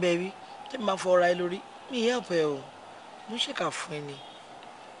bá dẹ̀ ń bẹ rí, tí mi máa fọ ọ̀rá ẹ lórí, mi help ẹ o. Mo ṣèkà fún ẹ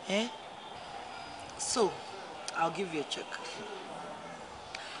ni. So, I'll give you a check.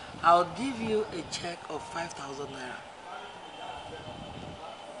 I'll give you a check of 5,000 naira.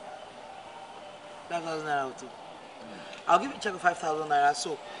 5,000 naira too. I'll give you a check of 5,000 naira.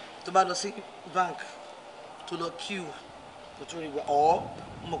 So, to buy the bank, to the queue, or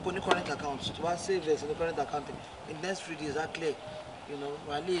my current account, to buy save this in the current account. In the next 3 days, that clear. You know,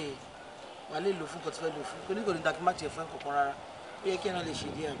 wale lo fun ko ti fe lo fun. Ko ni ko ni dak ma ti e fun kokon rara. Ó yẹ kí ẹ náà lè ṣe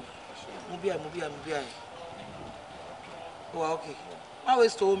díẹ̀. Mo bí ẹ. Oh, okay. Má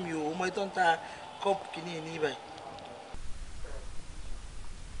waste tó mi o, mo ìtàn ta cup kìíní ní ibẹ̀.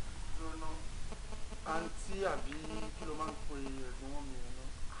 Àǹtí àbí kí ló máa ń pe ẹ̀gbọ́n wọn mi ẹ̀nà?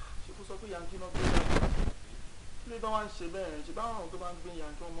 Ṣé kó sọ pé yankí náà gbé yàtọ̀? Kí ló tán wá ń ṣe bẹ́ẹ̀? Ṣé báwọn tó bá ń gbé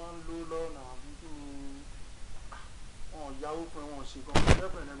yankí wọn máa ń lò lọ́nà àbí kí ni wọn yáwó fún wọn ṣe gan?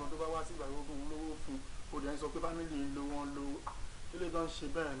 Lẹ́pẹ̀ẹ́ nẹ́gan tó bá wá sí ìgbà gbogbo òun lówó fún, kò dẹ̀ ń sọ pé fámìlì ń lo wọn lo. ilé tó ń ṣe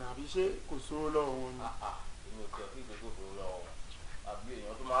bẹ́ẹ̀ ni àbí ṣé kò sówó lọ́wọ́ wọn ni. èmi ò tẹ̀ kí ìgbésò sówó lọ́wọ́ àbí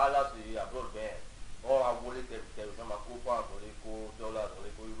èèyàn tó máa láti abroad bẹ́ẹ̀ wọ́n máa wọlé tẹ̀rù fẹ́ máa kó pound wọlé kó dọ́là wọlé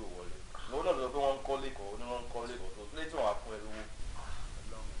kó euro wọlé ìwọ́n náà lọ pé wọ́n ń kọ́ lẹ́kọ̀ọ́ ní wọ́n ń kọ́ lẹ́kọ̀ọ́ tó lé tí wọ́n á fún ẹ lówó.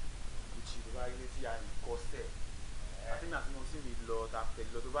 ìjì tó bá rí ilé tí a yìí kọ́ sẹ̀ àti mi àti mo sì mi lọ ta tẹ̀lé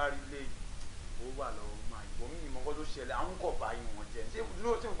lọ tó bá rí ilé ó wà lọ́wọ́ máa yìí bọ́mí ìmọ̀ kọ́ tó ṣẹlẹ̀ àwọn kọ̀ bá yìí wọ́n jẹ ṣé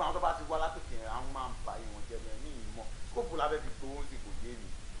dúró tí nǹkan tó bá ti wá látòkè àwọn máa ń bá yìí wọ́n jẹ bẹ́ẹ̀ ní ìmọ̀ skóòpù lábẹ́ fi gbowó sí kò yé mi.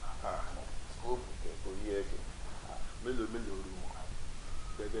 skóòpù kẹ̀ kò yé ẹ̀ kẹ̀ mélòó mélòó rí wọn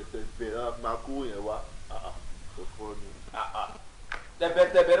tẹ̀bẹ̀tẹ̀bẹ̀ máa kó yẹn wá kò fọ́ ni.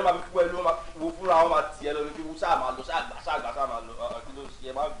 tẹ̀bẹ̀tẹ̀bẹ̀ ní ma fi pẹ́ ló wo fúnra wọn máa tiẹ̀ lọ ní kí wọ́n ṣáà máa lọ ṣáà máa lọ kí ló ṣe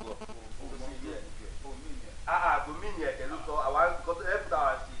máa gbọ́. gómìnà ẹ̀kẹ́ ló sọ àwọn nǹkan tó ẹ̀fù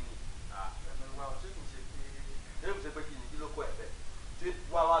táwa ṣe ni. ṣé kò ṣe pé kí ni kí ló kọ́ ẹ̀ bẹ́ẹ̀ ṣé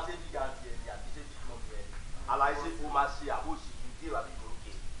wá wá ṣé gíga ti ẹ̀ ni àbí ṣé bí mọ̀ mi ẹ̀ ni àlàyé ṣé kó máa ṣe àbóṣì ìdí ìwà bí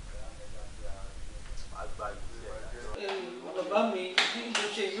ìgbòkè. àgbà ìṣẹ́ bàbá mi bí mo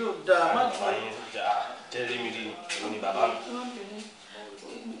ṣe yóò dáa má jù. àyìn ìjà jẹ́rìí mi rí òun ni bàbá mi.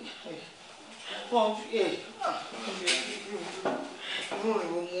 wọ́n fi inú rẹ̀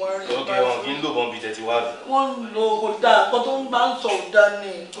mo mú wá rí. ok wọn kì í lò bọ́n bí tẹ̀tí wá bí. wọ́n ń lo kò dáa kó tó ń bá ń sọ ò dáa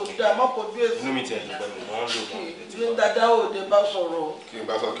ni kò dáa má kọjú èsì. inú mi tiẹ̀ dùn pẹ̀lú wọn ń lò bọ́n bí tẹ̀tí wá. bí dáadáa ò dé bá sọ̀rọ̀. kí n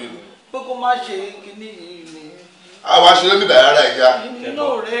bá sọ kí ni. pé kó má ṣe kinní yìí ni. àwa ṣeré mi bàrà rà ìyá. inú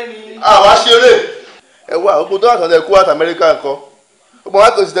rẹ̀ ni. àwa ṣeré. ẹ wá òkú tó àtàndẹ kó àti Amẹ́ríkà nǹkan ọmọ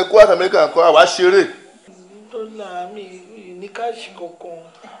wa kò sì tẹ kó àti Amẹ́ríkà nǹkan àwa ṣeré. dọ́là mi ní káàṣì kankan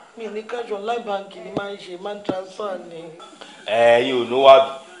mi ní káàṣì online bank ni máa ń ṣe máa ń transfer ni. ẹ̀yin ò ní wá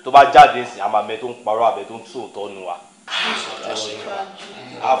bì tó bá jáde sí àmọ́ abẹ tó ń parọ́ abẹ tó ń sòótọ́ nu wa.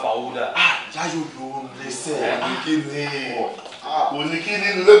 àfàwúdà. yáyò ló ń lẹsẹ̀ oníkíni oníkíni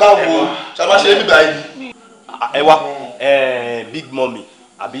ló bá wo sábà ṣe é bíbá yìí. ẹ wá big mummy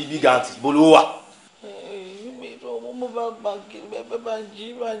àbí big aunty bó ló wà. mobile banking bẹ́ẹ̀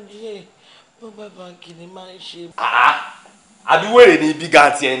báńkì mobile banking ni máa ń ṣe. àbí wèrè ni big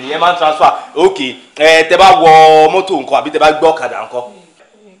aunty ẹ̀ ní ẹ máa ń transfer ok tẹ bá wọ mọ́tò nǹkan àbí tẹ bá gbé ọ̀kadà nǹkan.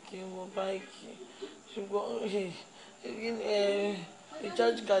 kí n wọ báyìí ṣùgbọ́n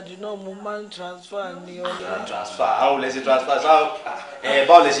recharge card náà mo máa ń transfer ní ọ̀la. transfer àwọn olè ṣe transfer sáà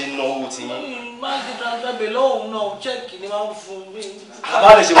báwo lè ṣe ná owó tí. máa ń ṣe transfer bẹ̀ lọ́hùn náà check ni máa ń fún mi.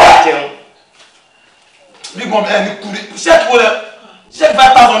 báwo lè ṣe wá jẹun. bí mo bẹ ẹni kúri ṣẹ́ẹ̀kì wo lẹ ṣẹ́ẹ̀kì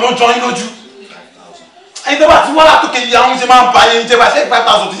 5,000 ló jọ yín lójú ẹni tó bá ti wọ́n látòkè yìí àwọn ṣe máa ń ba yẹn jẹ́ bá ṣẹ́ẹ̀kì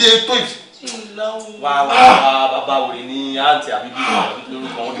 5,000 ti yé tó yìí. wá bàbá wòlé ní àǹtí àbí bí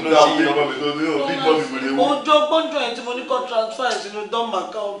lórúkọ wọn kí ló ṣe yín lọ. ojú gbọ́njọ yẹn tí mo ní kọ́ transfer sínú dọ́mà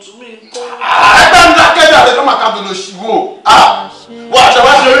account mi kọ́. ẹgbẹ́ mi dákẹ́jà lè dọ́mà account ló ṣì wò wọ́n àṣà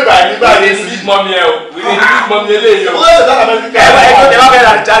wá ṣe orí ìgbà yìí nígbà yìí sí. big mummy ẹ o wíwí ní big mummy eléyìí o. ó lè dáná mẹ́rin ká ẹgbẹ́ tẹ bá fẹ́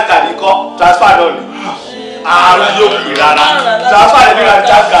ra recharge card kọ́ transfer náà ni. ààrùn yóò pè rárá transfer lè fi ra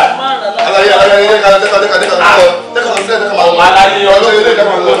recharge card. alaye ọmọ aláyé ọlọ́fẹ́ big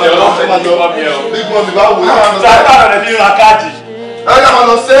mummy ẹ o. big mummy bá wò ó. transfer náà lè fi ra káàdì. ẹ ká máa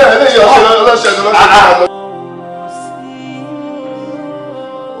lọ sí ẹ eléyìí ọlọ́ṣẹ́ lọ́sẹ̀.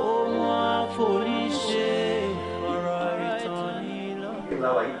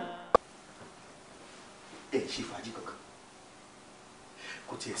 ẹ ṣe fàájì kankan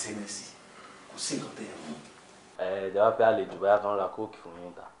kò tiẹ̀ sẹ́mẹ̀sì kò sí nǹkan tẹ̀ ẹ̀ mú. ìjọba fẹ́ àlejò bóyá kan ra kóòkì fún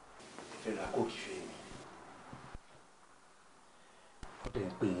yín ta. fẹ́ ra kóòkì fẹ́ mi. wọ́n dẹ̀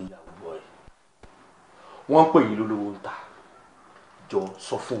ń pè yín ìyàwó bọ̀ ẹ̀ wọ́n ń pè yín lólówó ń ta jọ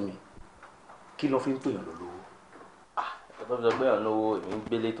sọ fún mi kí ló fi ń pè yàn lólówó. ẹ̀tọ́ fi sọ pé èèyàn lówó èmi ń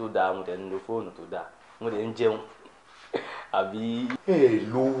gbélé tó dáa mo dẹ̀ ń lo fóònù tó dáa mo dẹ̀ ń jẹun àbí. ẹ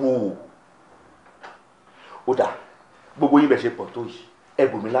lówó ó dà gbogbo yín bẹ̀ ṣe pọ̀ tó yìí ẹ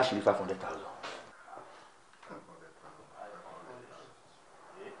bù mí láṣìírí 500,000.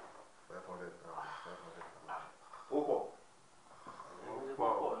 ó pọ̀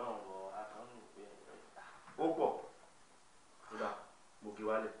ó pọ̀ ó dà mo kí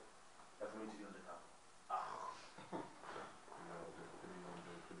wálẹ̀ ẹ fún mi 300,000.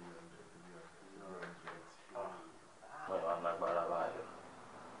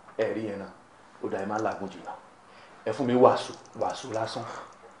 ẹ rí yẹn náà ó dà ẹ má làágùn jìnnà ẹ fún mi wàásù lásán.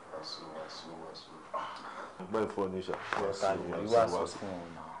 ẹgbẹ́ ìfọ ní ìṣà wàásù fún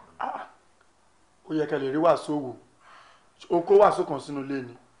un náà. ó yẹ kẹ́ lè rí wàásù òwò o kó wàásù kan sínú ilé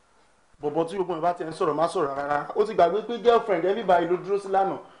ni bọ̀bọ̀ tí gbogbo ẹ̀ bá ti ń sọ̀rọ̀ má sọ̀rọ̀ rárá ó ti gbàgbé pé girlfriend everybody ló dúró sí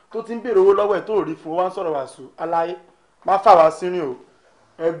lánàá tó ti ń béèrè owó lọ́wọ́ ẹ̀ tó rí fún wa ń sọ̀rọ̀ wàásù aláyé má fà wá sínú o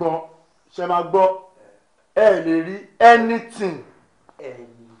ẹ̀gbọ́n ṣe máa gbọ́ ẹ lè rí anything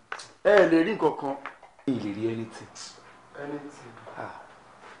ẹ lè rí nǹkan kan. ẹ lè rí anything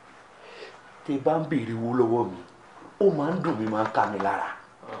Tẹ́ bá ń béèrè owó lọ́wọ́ mi ó máa ń dùn mí máa ń ká mi lára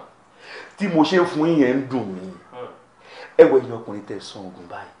tí mo ṣe ń fún yín yẹn ń dùn mí ẹ wọ ẹ̀yin ọkùnrin tẹ́ sán ogun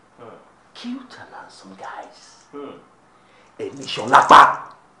báyìí cute and handsome guys ẹni Ṣọlápá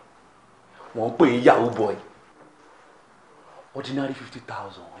wọ́n ń pè é yahoo boy ordinary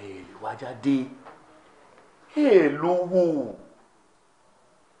 50,000 ẹ lè wá jáde ẹ lówó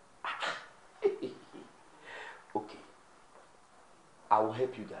okay I will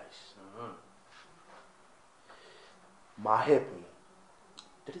help you guys. Ma help me.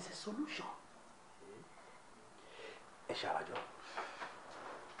 There is a solution. Ẹ ṣàràjọ.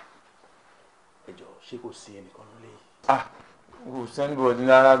 Ẹ jọ ṣé kò sí ẹnìkan ló lè. Kò sẹ́ni bọ̀dí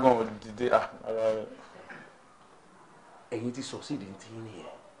ní ara gan òdìdí ara rẹ̀. Ẹ̀yin ti succeed ní tí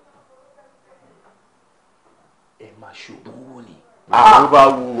nìyẹn. Ẹ máa ṣògùn owó ni. Ó bá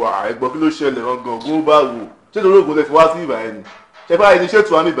wù ẹ̀gbọ́n kí ló ṣẹlẹ̀ gangan ó bá wù ṣé lórí ògùn lè fi wá sí ìbà ẹni ṣe bá ẹni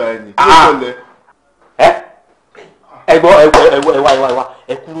ṣètò àmì ìbà ẹni kí ló ṣẹlẹ̀. ẹwà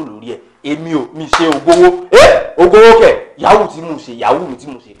ẹ kúrò lórí ẹ èmi ò mi ṣe ògbówó kẹ yahoo tí mo ṣe yahoo mi tí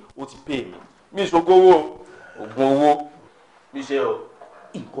mo ṣe ó ti pè mí mi ṣògbówó ògùn owó mi ṣe o.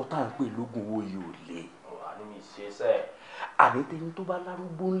 Nǹkan tá à ń pè lógún owó yìí ò lè. Àní mi ṣe sẹ́ẹ̀. Àní tẹni tó bá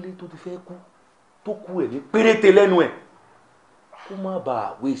lárúgbó ńlé tó ti fẹ́ kú tó kú ẹ̀ ní péréte lẹ́nu ẹ̀ kó má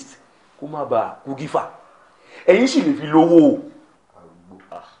bàa waste kó má bàa kú gífà ẹ̀yin sì lè fi lówó o.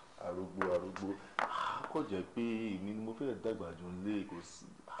 Arúgbó kò jẹ́ pé èmi ni mo fẹ́ dàgbà jù lé kò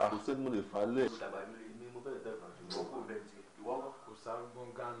sẹ́ni mo lè fà á lẹ̀. Èmi mo fẹ́ dàgbà jù lé. Ìwọ kò sárúgbọ́n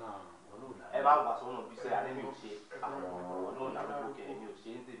Ghana. Ẹ bá wà sọ́nà bí sẹ́ àlẹ́ mi ò ṣe àwọn ọ̀nà lárúgbó kẹ̀ mi ò ṣe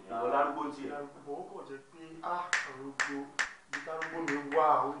ń tèmi. Ìwọ lárúgbó ń tiẹ̀. Ó kò jẹ́ pé arúgbó bí arúgbó mi wà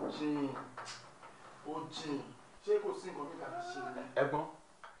ó jìn ṣé kò sí nǹkan nígbà tí ṣe ni. Ẹ̀gbọ́n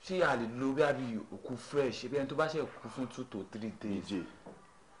ṣé a lè lo bí àbí òkú fresh bí ẹni tó bá ṣe kú fún 2 to 3 days.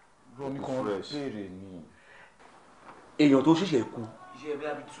 Romi kan béèrè ni. Èèyàn tó ṣẹ̀ṣẹ̀ kú. Iṣẹ́ bí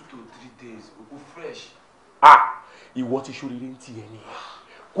àbí 2 to 3 days òkú fresh. Ìwọ ti ṣoríire ń tiẹ̀ ni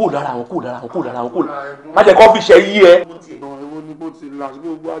kó dára wọn má jẹ́ kó fi ṣe yí ẹ. Ìwọ ni bó ti là sí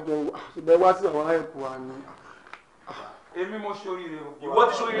gbogbo àjọ ṣùgbọ́n wá sí àwọn ẹ̀kú wa ni. Èmi mo ṣoríire o. Ìwọ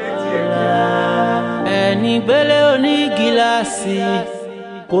ti ṣoríire ń tiẹ̀. Ẹni gbélé oní gíláàsì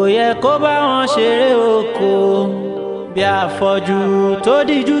kò yẹ kó bá wọn ṣeré oko bí àfọ́jú tó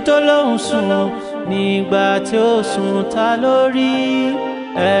díjú tó lóhùn sùn nígbà tí ó sùn ta lórí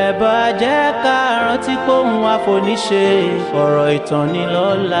ẹ bá jẹ́ ká rántí póhùn àfoníṣe ọ̀rọ̀ ìtàn ní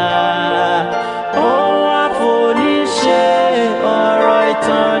lọ́la ohun àfoníṣe ọ̀rọ̀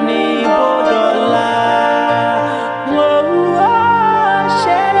ìtàn ní bọ́dọ̀lá wọ́n wá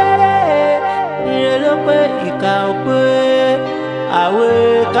ṣe rere ire ló pé ìkà ò pé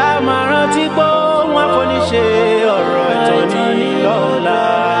àwẹ̀ ká máa rántí póhùn àfoníṣe ọ̀rọ̀ ìtàn ní lọ́la.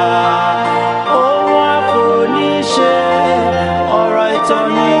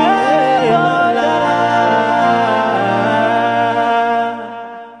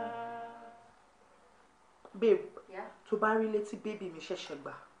 Bá rí létí bébì mi ṣẹ̀ṣẹ̀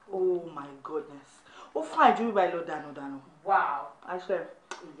gbà. Oh my goodness. Ó fine ju bíbá lọ dànù. Wow. I swear.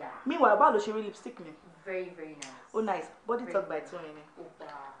 Yeah. Meanwhile, báwo ló ṣe rí lipstick mi? Very, very nice. Oh nice. Body talk by Toyin ni. Oh wow.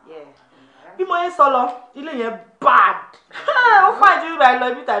 Yeah. Bí mo yẹn sọ lọ, ilé yẹn bad. Ó fine ju bíbá lọ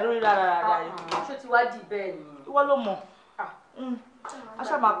ibi tà lórí rárá. Ṣé ti wá di bẹ́ẹ̀ ni? Ìwọ ló mọ̀.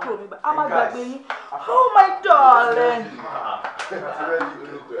 Aṣá máa kúrò mi bá. A máa gbàgbé yín. Oh my darling.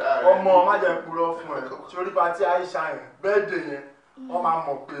 Ọmọ má jẹ́ purọ́ fún ẹ sórí pàtí Aisha yẹn bẹ́ẹ̀dẹ̀ yẹn wọ́n máa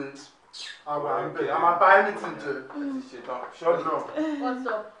mọ̀ pé àwọn àgbẹ̀ a máa bá anything jẹ ṣọ́ọ̀nà. What's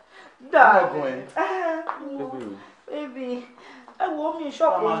up? Darling. Baby. Ẹ wo mi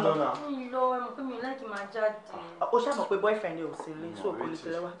ṣọ́ọ̀pù yìí. Mi lọ ẹ mọ̀ pé mi láìkí máa jáde. O ṣàmọ̀ pé boyfriend ò sí ilé so kò lè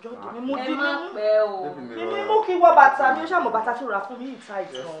tẹ̀lé wa. Jọ́dún mi mú ẹ má pẹ́ o. Mímí mú kí wọ́n bàtà mi ó ṣàmọ̀ bàtà tó rà fún mi ìta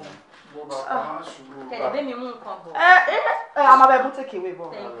ìtàn. Kẹ̀lẹ́bẹ̀ mi mú nǹkan bọ̀. A máa bẹ mú take away bọ̀.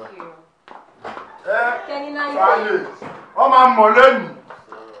 Thank you. Kẹ́ni náà yìí. Fàálè, wọ́n máa mọ̀ lónìí.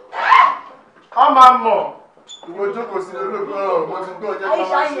 Wọ́n máa mọ̀. Ìwọ jókòó sí olóògbé ọ̀rọ̀ mo ti gbọ́ ọjọ́ kan máa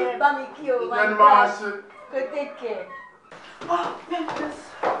ṣe. Aisha yẹn bá mi kí o. Ìjẹ́ ni máa ṣe. Go take care.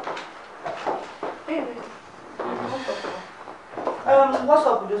 What's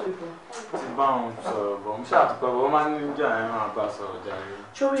up with those people? Ti bá wọn sọ̀rọ̀ bọ̀ mo ṣàtúpọ̀ bọ̀ wọ́n máa ń níjà ẹ̀rọ àbá sọ̀rọ̀ jàre.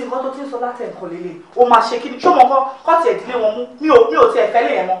 Sórí nǹkan tó ti ń sọ láti ẹ̀kọ́ lélẹ̀ o máa ṣe kíni ṣó mọ̀ kọ́ tiẹ̀ dílé wọn mú mi ò tiẹ̀ fẹ́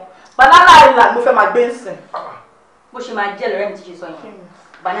lè yẹn mọ́ Banana Island mo fẹ́ máa gbé ń sìn. Bó ṣe máa jẹ́ lọ́rẹ́ mi ti ṣe sọ yẹn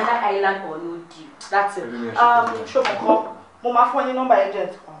Banana Island or no deal. That's it. Ṣó mọ̀ kọ́ mo máa fún ẹ ní nọ́mbà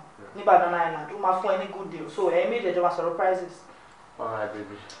agent kan ní Banana Island ó máa fún ẹ ní good deal so ẹ̀yin méjì ẹjọ́ máa sọ̀rọ̀ prices. All right,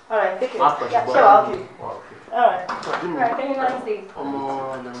 baby. All right, take care. Okay. Yeah, sure, okay. Okay. All right. All right, any nice day.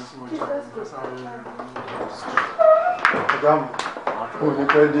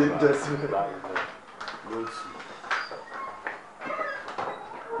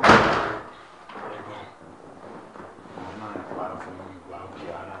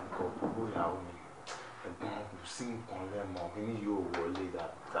 sí nǹkan lẹ́mọ̀ kí ni yóò wọlé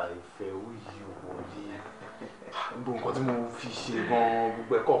dàtà ìfẹ́ ó yí wọlé gbogbo nǹkan tí mo fi ṣe gan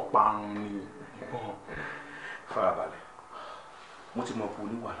gbogbo ẹ̀kọ́ parun ni gan. Farabalẹ̀ mo ti mọ̀ pé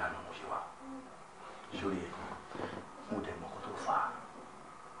oníwàhálà náà mo ṣe wá sórí ẹ̀ mo dẹ̀ mọ̀ kó tó fà á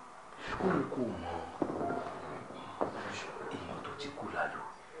ó lè kó mọ̀ èèyàn tó ti kú lálọ́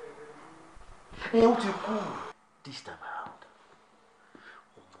ó ti kú this time around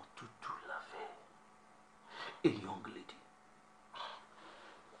ọmọ tútù la fẹ́ a young lady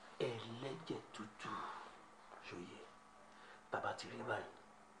ẹlẹ́jẹ̀ tútù ṣòye bàbá ti rí báyìí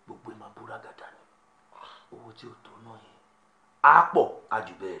gbogbo ẹ̀ máa búra gàdá ni owó tí ò tó náà yẹn á pọ̀ á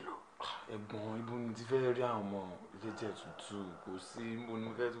jù bẹ́ẹ̀ lọ. ẹ̀gbọ́n ibo ni ti fẹ́ rí àwọn ọmọ ẹlẹ́jẹ̀ tútù kò sí ibo ni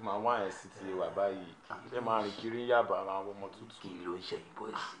mo fẹ́ tún máa wá ẹ̀ sí ti wà báyìí ẹ máa rìn kiri yàbá àwọn ọmọ tútù. kí ló ń ṣe ìbọn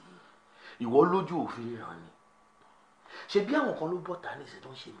ẹ̀ sí ìwọ lójú òfin ríran ni ṣe bí àwọn kan ló bọ̀ tá ní ìṣẹ́ tó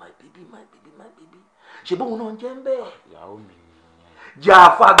ń ṣe my baby my baby my baby ṣe bóun náà ń jẹ́ ń bẹ́ẹ̀. ìyàwó mi nìyẹn. já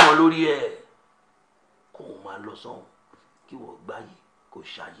fágbọn lórí ẹ̀ kó o máa lọ sọ́hùn kí wọ́n gbáyé kó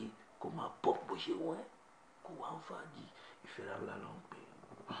ṣayé kó máa pọ̀ bó ṣe wọ́n ẹ́ kó wá ń fàájì ìfẹ́ra ńlá ló ń pè é.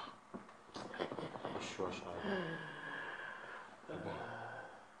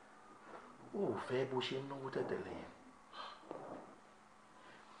 ó fẹ́ bó ṣe ń náwó tẹ̀tẹ̀lẹ̀ yẹn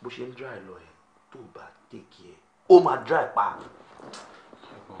bó ṣe ń dry lọ yẹn tó bá tẹ̀kì ẹ̀ ó máa dry pa.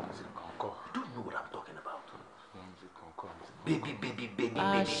 You don't know what I'm talking about. Baby, baby, baby, baby,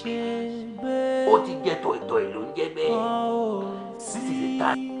 baby. Ó ti jẹ́ tọ̀ìtọ̀ì ló ń jẹ́ bẹ́ẹ̀. This is a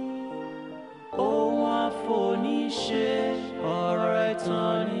time. Ohun àfoníṣe ọ̀rọ̀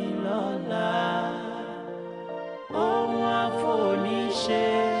ẹ̀tàn ni lọ́la. Ohun àfoníṣe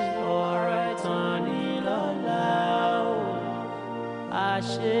ọ̀rọ̀ ẹ̀tàn ni lọ́la.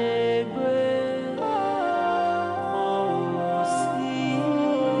 Àṣegbé.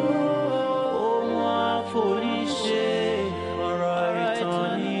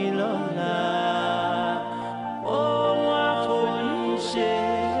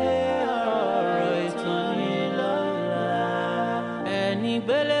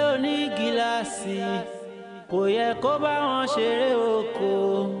 Kò yẹ kó bá wọn ṣeré oko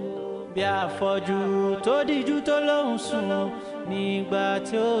bí àfọ́jú tó díjú tó lóhùn sùn nígbà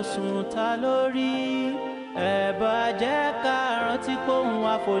tí ó sùn ta lórí ẹ bá jẹ́ ká rántí pé òun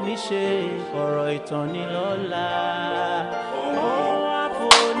àfoníṣe ọ̀rọ̀ ìtàn ni lọ́la. Òun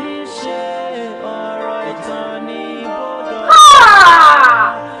àfoníṣe ọ̀rọ̀ ìtàn ni bọ́dọ̀.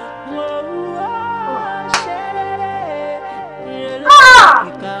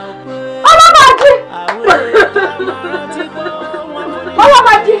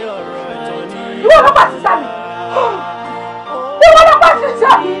 Oyebade! Ìwọ ló pa sísá mi! Ìwọ ló pa sísá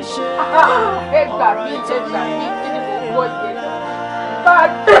mi! Ẹ gbà mí, kí ni mo gbọ́ yẹn?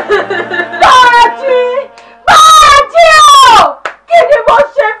 Bàjí! Bàjí o! Kí ni mo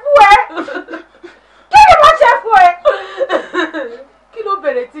ṣe fún ẹ? Kí ni mo ṣe fún ẹ? Kí ló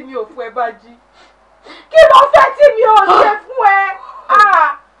bẹ̀rẹ̀ tí mi ò fún ẹ, Bàjí? Kí ló fẹ́ tí mi ò ṣe fún ẹ?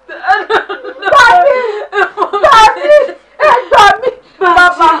 Bàjí! Bàjí! Ẹ gbà mí!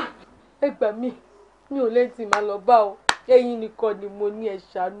 Bàbá! Ẹ gbà mí, mi ò lè tì máa lọ bá o. Ẹ̀yin nìkan ni mo ní ẹ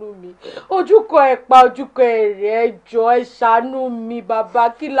ṣàánú mi. Ojúkọ ẹ pa ojúkọ ẹ rẹ̀ ẹ jọ̀ọ́ ẹ ṣàánú mi bàbá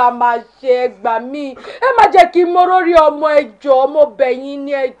kí la máa ṣe ẹ gbà mí. Ẹ má jẹ́ kí n mọ lórí ọmọ ẹ jọ̀ọ́ ọmọ bẹ̀yìn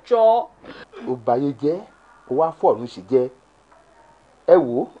ní ẹ jọ̀ọ́. Ó báyé jẹ́ ó wá fọ̀ọ̀nù sí jẹ́ ẹ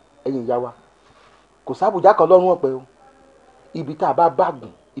wò ó ẹ̀yin ìyá wa kò sábùjá kan lọ́rùn ọ̀pẹ o ibi tá a bá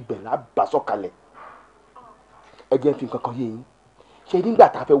bàgùn ibẹ̀ là á bà sọ̀kalẹ̀ ẹ jẹ́ fi nǹkan kan yé yín ṣe nígbà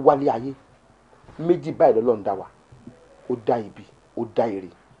tá a fẹ́ wálé ayé méjì báyìí lọ́lọ́run dá wa ó dá ibi ó dá ire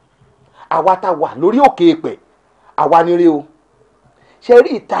àwa tá a wà lórí òkè èpẹ̀ àwa nírè o ṣe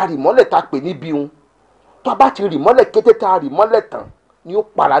rí ìta rìmọ́lẹ̀ tá a pè níbi òun tó a bá ti rìmọ́lẹ̀ kété tá a rìmọ́lẹ̀ tán ni ó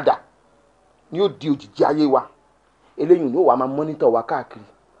paradà ni ó di òjìji ayé wa eléyìí ni ó wà máa mọ́nítọ̀ wa káàkiri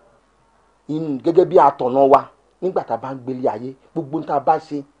gẹ́gẹ́ bí atọ̀nà wa nígbà tá a bá ń gbélé ayé gbogbo tá a bá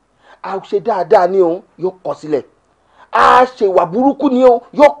ṣe a ṣe dáadáa ní òun yóò kọ sílẹ̀ a ṣe wà burúkú ní òun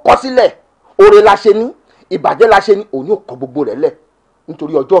yóò kọ sílẹ̀ oore la ṣe ní ìbàjẹ́ la ṣe ní òun yóò kọ gbogbo rẹ̀ lẹ̀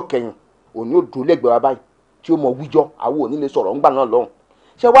nítorí ọjọ́ kẹyìn òun yóò dúró lẹ́gbẹ̀ẹ́ wa báyìí tí ó mọ wíjọ́ àwọn òní lè sọ̀rọ̀ ńgbà náà lọ́hùn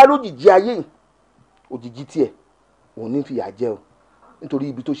ṣe wá lójijì ayé yìí òjijì tiẹ̀ òun ní fìyà jẹ o nítorí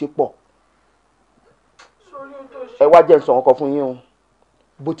ibi tó ṣe pọ̀. sórí ohun tó ẹ wá jẹ́ nsọ ọkọ fún yín o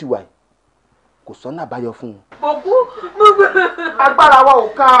bó ti wà yìí kò sọ́nà àbáyọ fún un. bọ̀bú agbára wa ò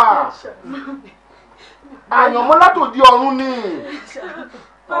ká àyànmọ́ látòdì ọ̀run ni.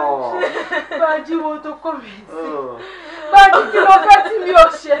 Bájí wo tó kọ́ mi sí. Bájí kí ló fẹ́ tí mi ò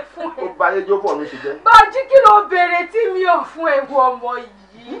ṣe fún ẹ. ó bá ayé jó pọ̀ mi ṣe jẹ́. Bájí kí ló béèrè tí mi ò fún ẹ wo ọmọ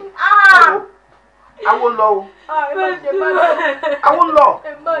yìí. Awo ń lọ o. Awo ń lọ.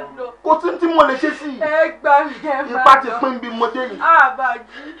 Kò sí tí mo lè ṣe sí. Ẹ gbà mí ẹ má lọ. Ipá ti pín bí mo dé yìí.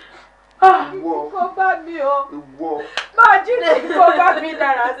 Bájí. Kò bá mi o. Bájí lè kó bá mi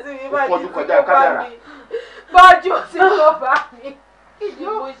dára sí mi. Bájí kò bá mi. Bájí ò sí kó bá mi. Kí ni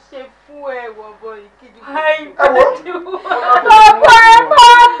mo ṣe fún ẹ wọ̀bọ̀ yìí? Kí ni mo ṣe fún ẹ? Ọ̀pọ̀ ẹ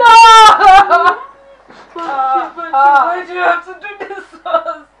máa lọ. Bájí ò tún dún ní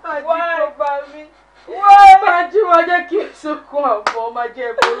sọ́ọ̀sì. Bájí kò bá mi. Bájí wọ́n jẹ́ kí n sunkún ọ̀pọ̀ máa jẹ́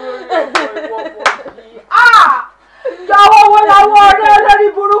ìbolórí ọ̀pọ̀ ìwọ̀bọ̀ yìí. Ìyàwó wo làwọn ọ̀rẹ́ olórí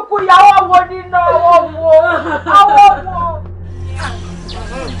burúkú ìyàwó wo nínú àwọn wo? Àwọn wo?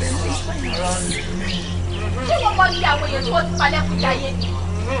 Ṣé wọ́n mọ ní àwọn èèyàn tí wọ́n ti palẹ̀ fún ìyá yẹn ni?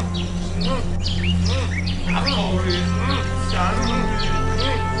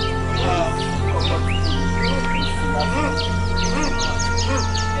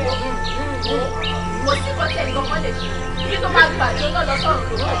 Mo sì kọ́ tẹ̀lé ọmọ lè fi ibi tó máa gbà tí ó náà lọ sọ̀rọ̀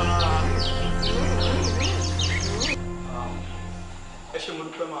lọ́wọ́. Ẹ ṣé mo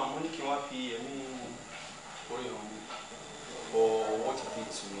dúpẹ́ máa mú ní kí wọ́n fi ẹ̀mí orí hàn mí for what you did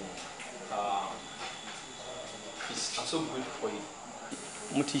to me. I'm so grateful for you.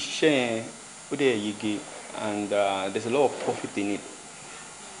 Mo ti ṣiṣẹ́ yẹn ó dẹ̀ yege and there's a lot of profit in it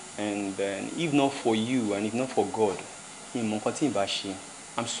and if not for you and if not for God ìmọ̀ nǹkan tí ì bá ṣe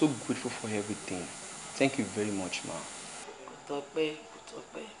I'm so grateful for everything. Thank you very much ma. Kò tọ́pẹ́.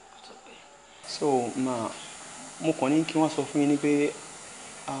 So ma mo kàn ní kí wọ́n sọ fún yín ní pé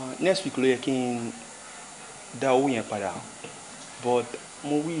next week ló yẹ kí n dá owó yẹn padà but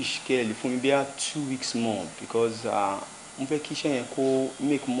mo wish kẹ́ ẹ lè fún mi bí i 2 weeks more because mo fẹ́ kí iṣẹ́ yẹn kó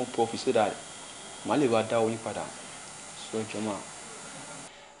make more profit so that màá lè wá dá owó yín padà so ẹ jọ̀ọ́ ma.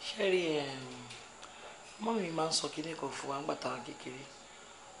 Ṣẹ́rí mọ́mí mi máa ń sọ kíní kan fún wa nígbà táwa kékeré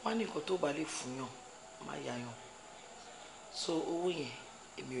wọ́n á ní nǹkan tó bá lè fún yàn má yá yàn so owó yẹn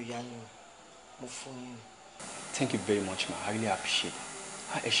èmi ò yá yàn mo fún yín. Thank you very much ma I really appreciate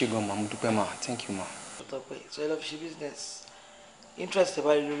ẹ ṣé gan ma mo dúpẹ́ ma thank you ma. Ọ̀tọ̀pẹ́ so ẹ lọ fi ṣe business interest ẹ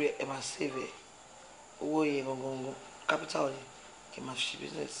bá rí lórí ẹ máa save ẹ owó yẹn gangan capital yẹn kí ẹ máa fi ṣe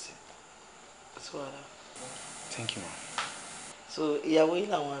business sí ẹ wàhálà. Thank you ma. So ìyàwó yín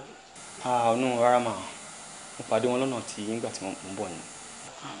làwọn àbí. No rárá ma mo pàdé wọn lọ́nà tí nígbà tí mo ń bọ̀ ni.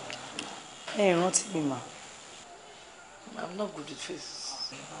 Ẹ rántí mi ma. I'm not good with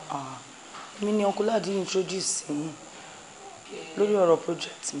faces. Mi ni Uncle Ladi introduce yín lórí ọ̀rọ̀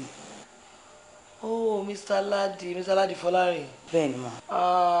project mi. Oh, Mr. Ladi Fọlárin. Bẹ́ẹ̀ni ma.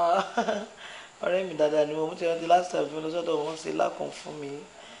 Ọ̀rẹ́ mi dáadáa ni mo ti rántí last time fún mi lọ́sọ̀dọ̀ wọn ṣe lákàn fún mi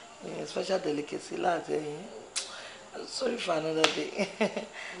special delicacy láti ẹ̀yìn. Sorry for another day.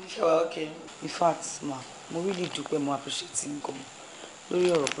 Ṣé okay? In fact ma mo really dúpẹ́ mo appreciate nǹkan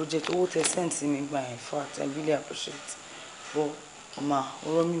lórí ọ̀rọ̀ project owó tẹ send sí mi gbà in fact I really appreciate but ma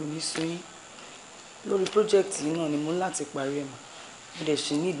ọ̀rọ̀ mi ò ní sú yín lórí project yìí náà ni mo láti parí ẹ̀ mọ́ mo dẹ̀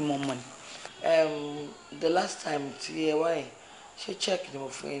ṣe need more money. The last time tí ẹ wá yẹn ṣé check ni mo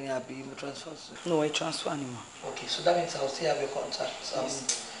fún yín ni àbí mo transfer sí. No, I transfer ni ma. Okay, so that means I will still have your contact.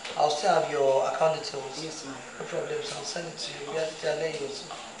 Yes. I will still have your account details. Yes, ma'am. No problems. I'll send it to you. We have to tell you also.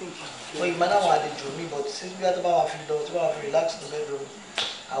 Thank you. Well, you might not want to do me, but since we have to buy to relax in the bedroom,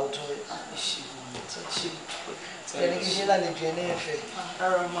 I'll do it.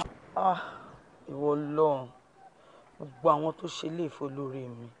 Ìwọ Ọlọ́run gbogbo àwọn tó ṣe léèfó lórí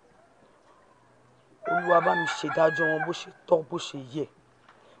mi Olúwa bá mi ṣèdájọ́ wọn bó ṣe tọ́ bó ṣe yẹ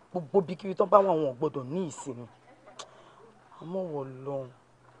gbogbo bíkíbi tán bá wọn gbọ́dọ̀ ní ìsinmi àmọ́ ìwọ Ọlọ́run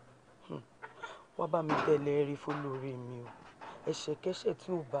wá bá mi tẹ̀lé rí fún lórí mi o ẹ̀ṣẹ̀kẹ́ṣẹ̀ tí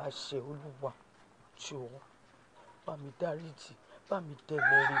ò bá ṣe Olúwa jọ̀ọ́ bá mi dáríjì bá mi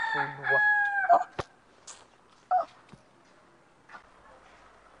tẹ̀lé rí fún Olúwa.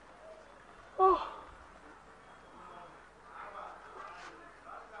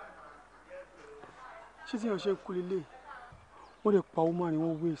 ṣé tí wọ́n ṣe kú lélẹ̀ wọ́n lè pa ọmọ ni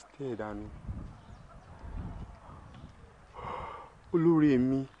wọ́n waste ẹ̀ dànù olórí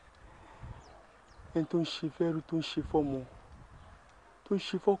mi ẹni tó ń ṣe fẹ́rú tó ń ṣe fọ́mọ tó ń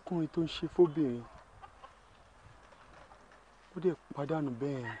ṣe fọ́kùnrin tó ń ṣe fóbìnrin ó dẹ̀ pàdánù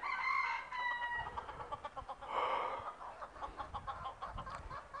bẹ́ẹ̀.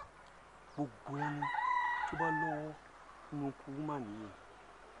 gbogbo ẹni tó bá lọ́wọ́ nínú okú woman yìí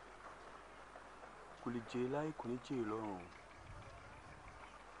kò lè jẹ láì kò ní jẹ lọ́rùn.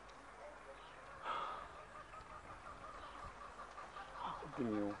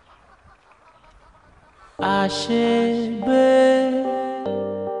 àṣegbé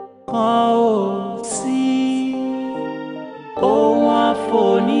kan ò sí ohun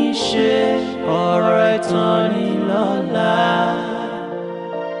àfoníṣe ọ̀rọ̀ ẹ̀tàn ní lọ́la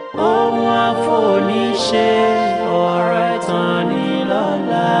ohun àfoníṣe ọ̀rọ̀ ẹ̀tàn ní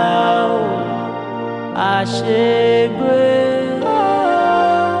lọ́la àṣegbé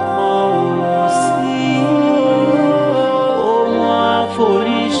kan ò sí ohun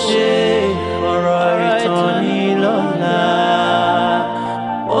àfoníṣe ọ̀rọ̀ ẹ̀tàn ní lọ́la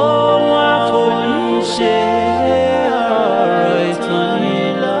ohun àfoníṣe ọ̀rọ̀ ẹ̀tàn ní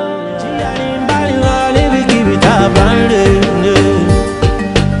lọ́la. jíyà ní báyìí lọ níbikíbi tá a bá ń lè lè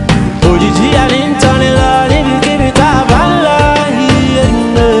òjijì yà ní ń tọ́ni lọ níbikíbi tá a bá ń lọ iye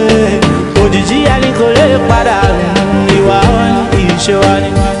lè òjijì yà ní kò lè padà ìwà wa ní ìṣe wa ní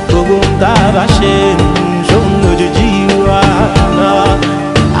gbogbo ń tá a bá ṣe ṣóun lójijì wa náà.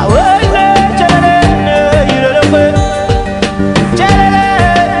 àwọn ilé jẹ́rẹ̀ẹ́ ìrẹ̀lẹ́pẹ́ jẹ́rẹ̀ẹ́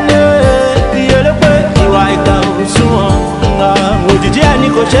ìrẹ̀lẹ́pẹ́ ìwà ìkà òṣùwọ̀n òjijì ẹni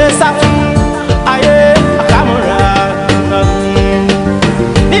kò ṣe é sá fún ayé àkàmúra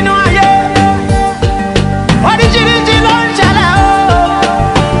nínú ayé oríṣiríṣi ló ń ṣẹlẹ̀ o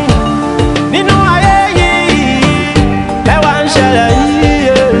nínú ayé yìí ẹwà ń ṣẹlẹ̀ yìí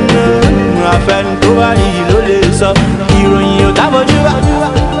àfẹnu tó bá rí ló lè sọ ìròyìn ò dábòjú bá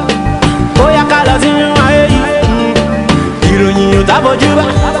bóyá ká lọ sínú ayé yìí ìròyìn ò dábòjú bá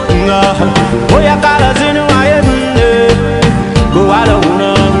bóyá ká lọ sínú.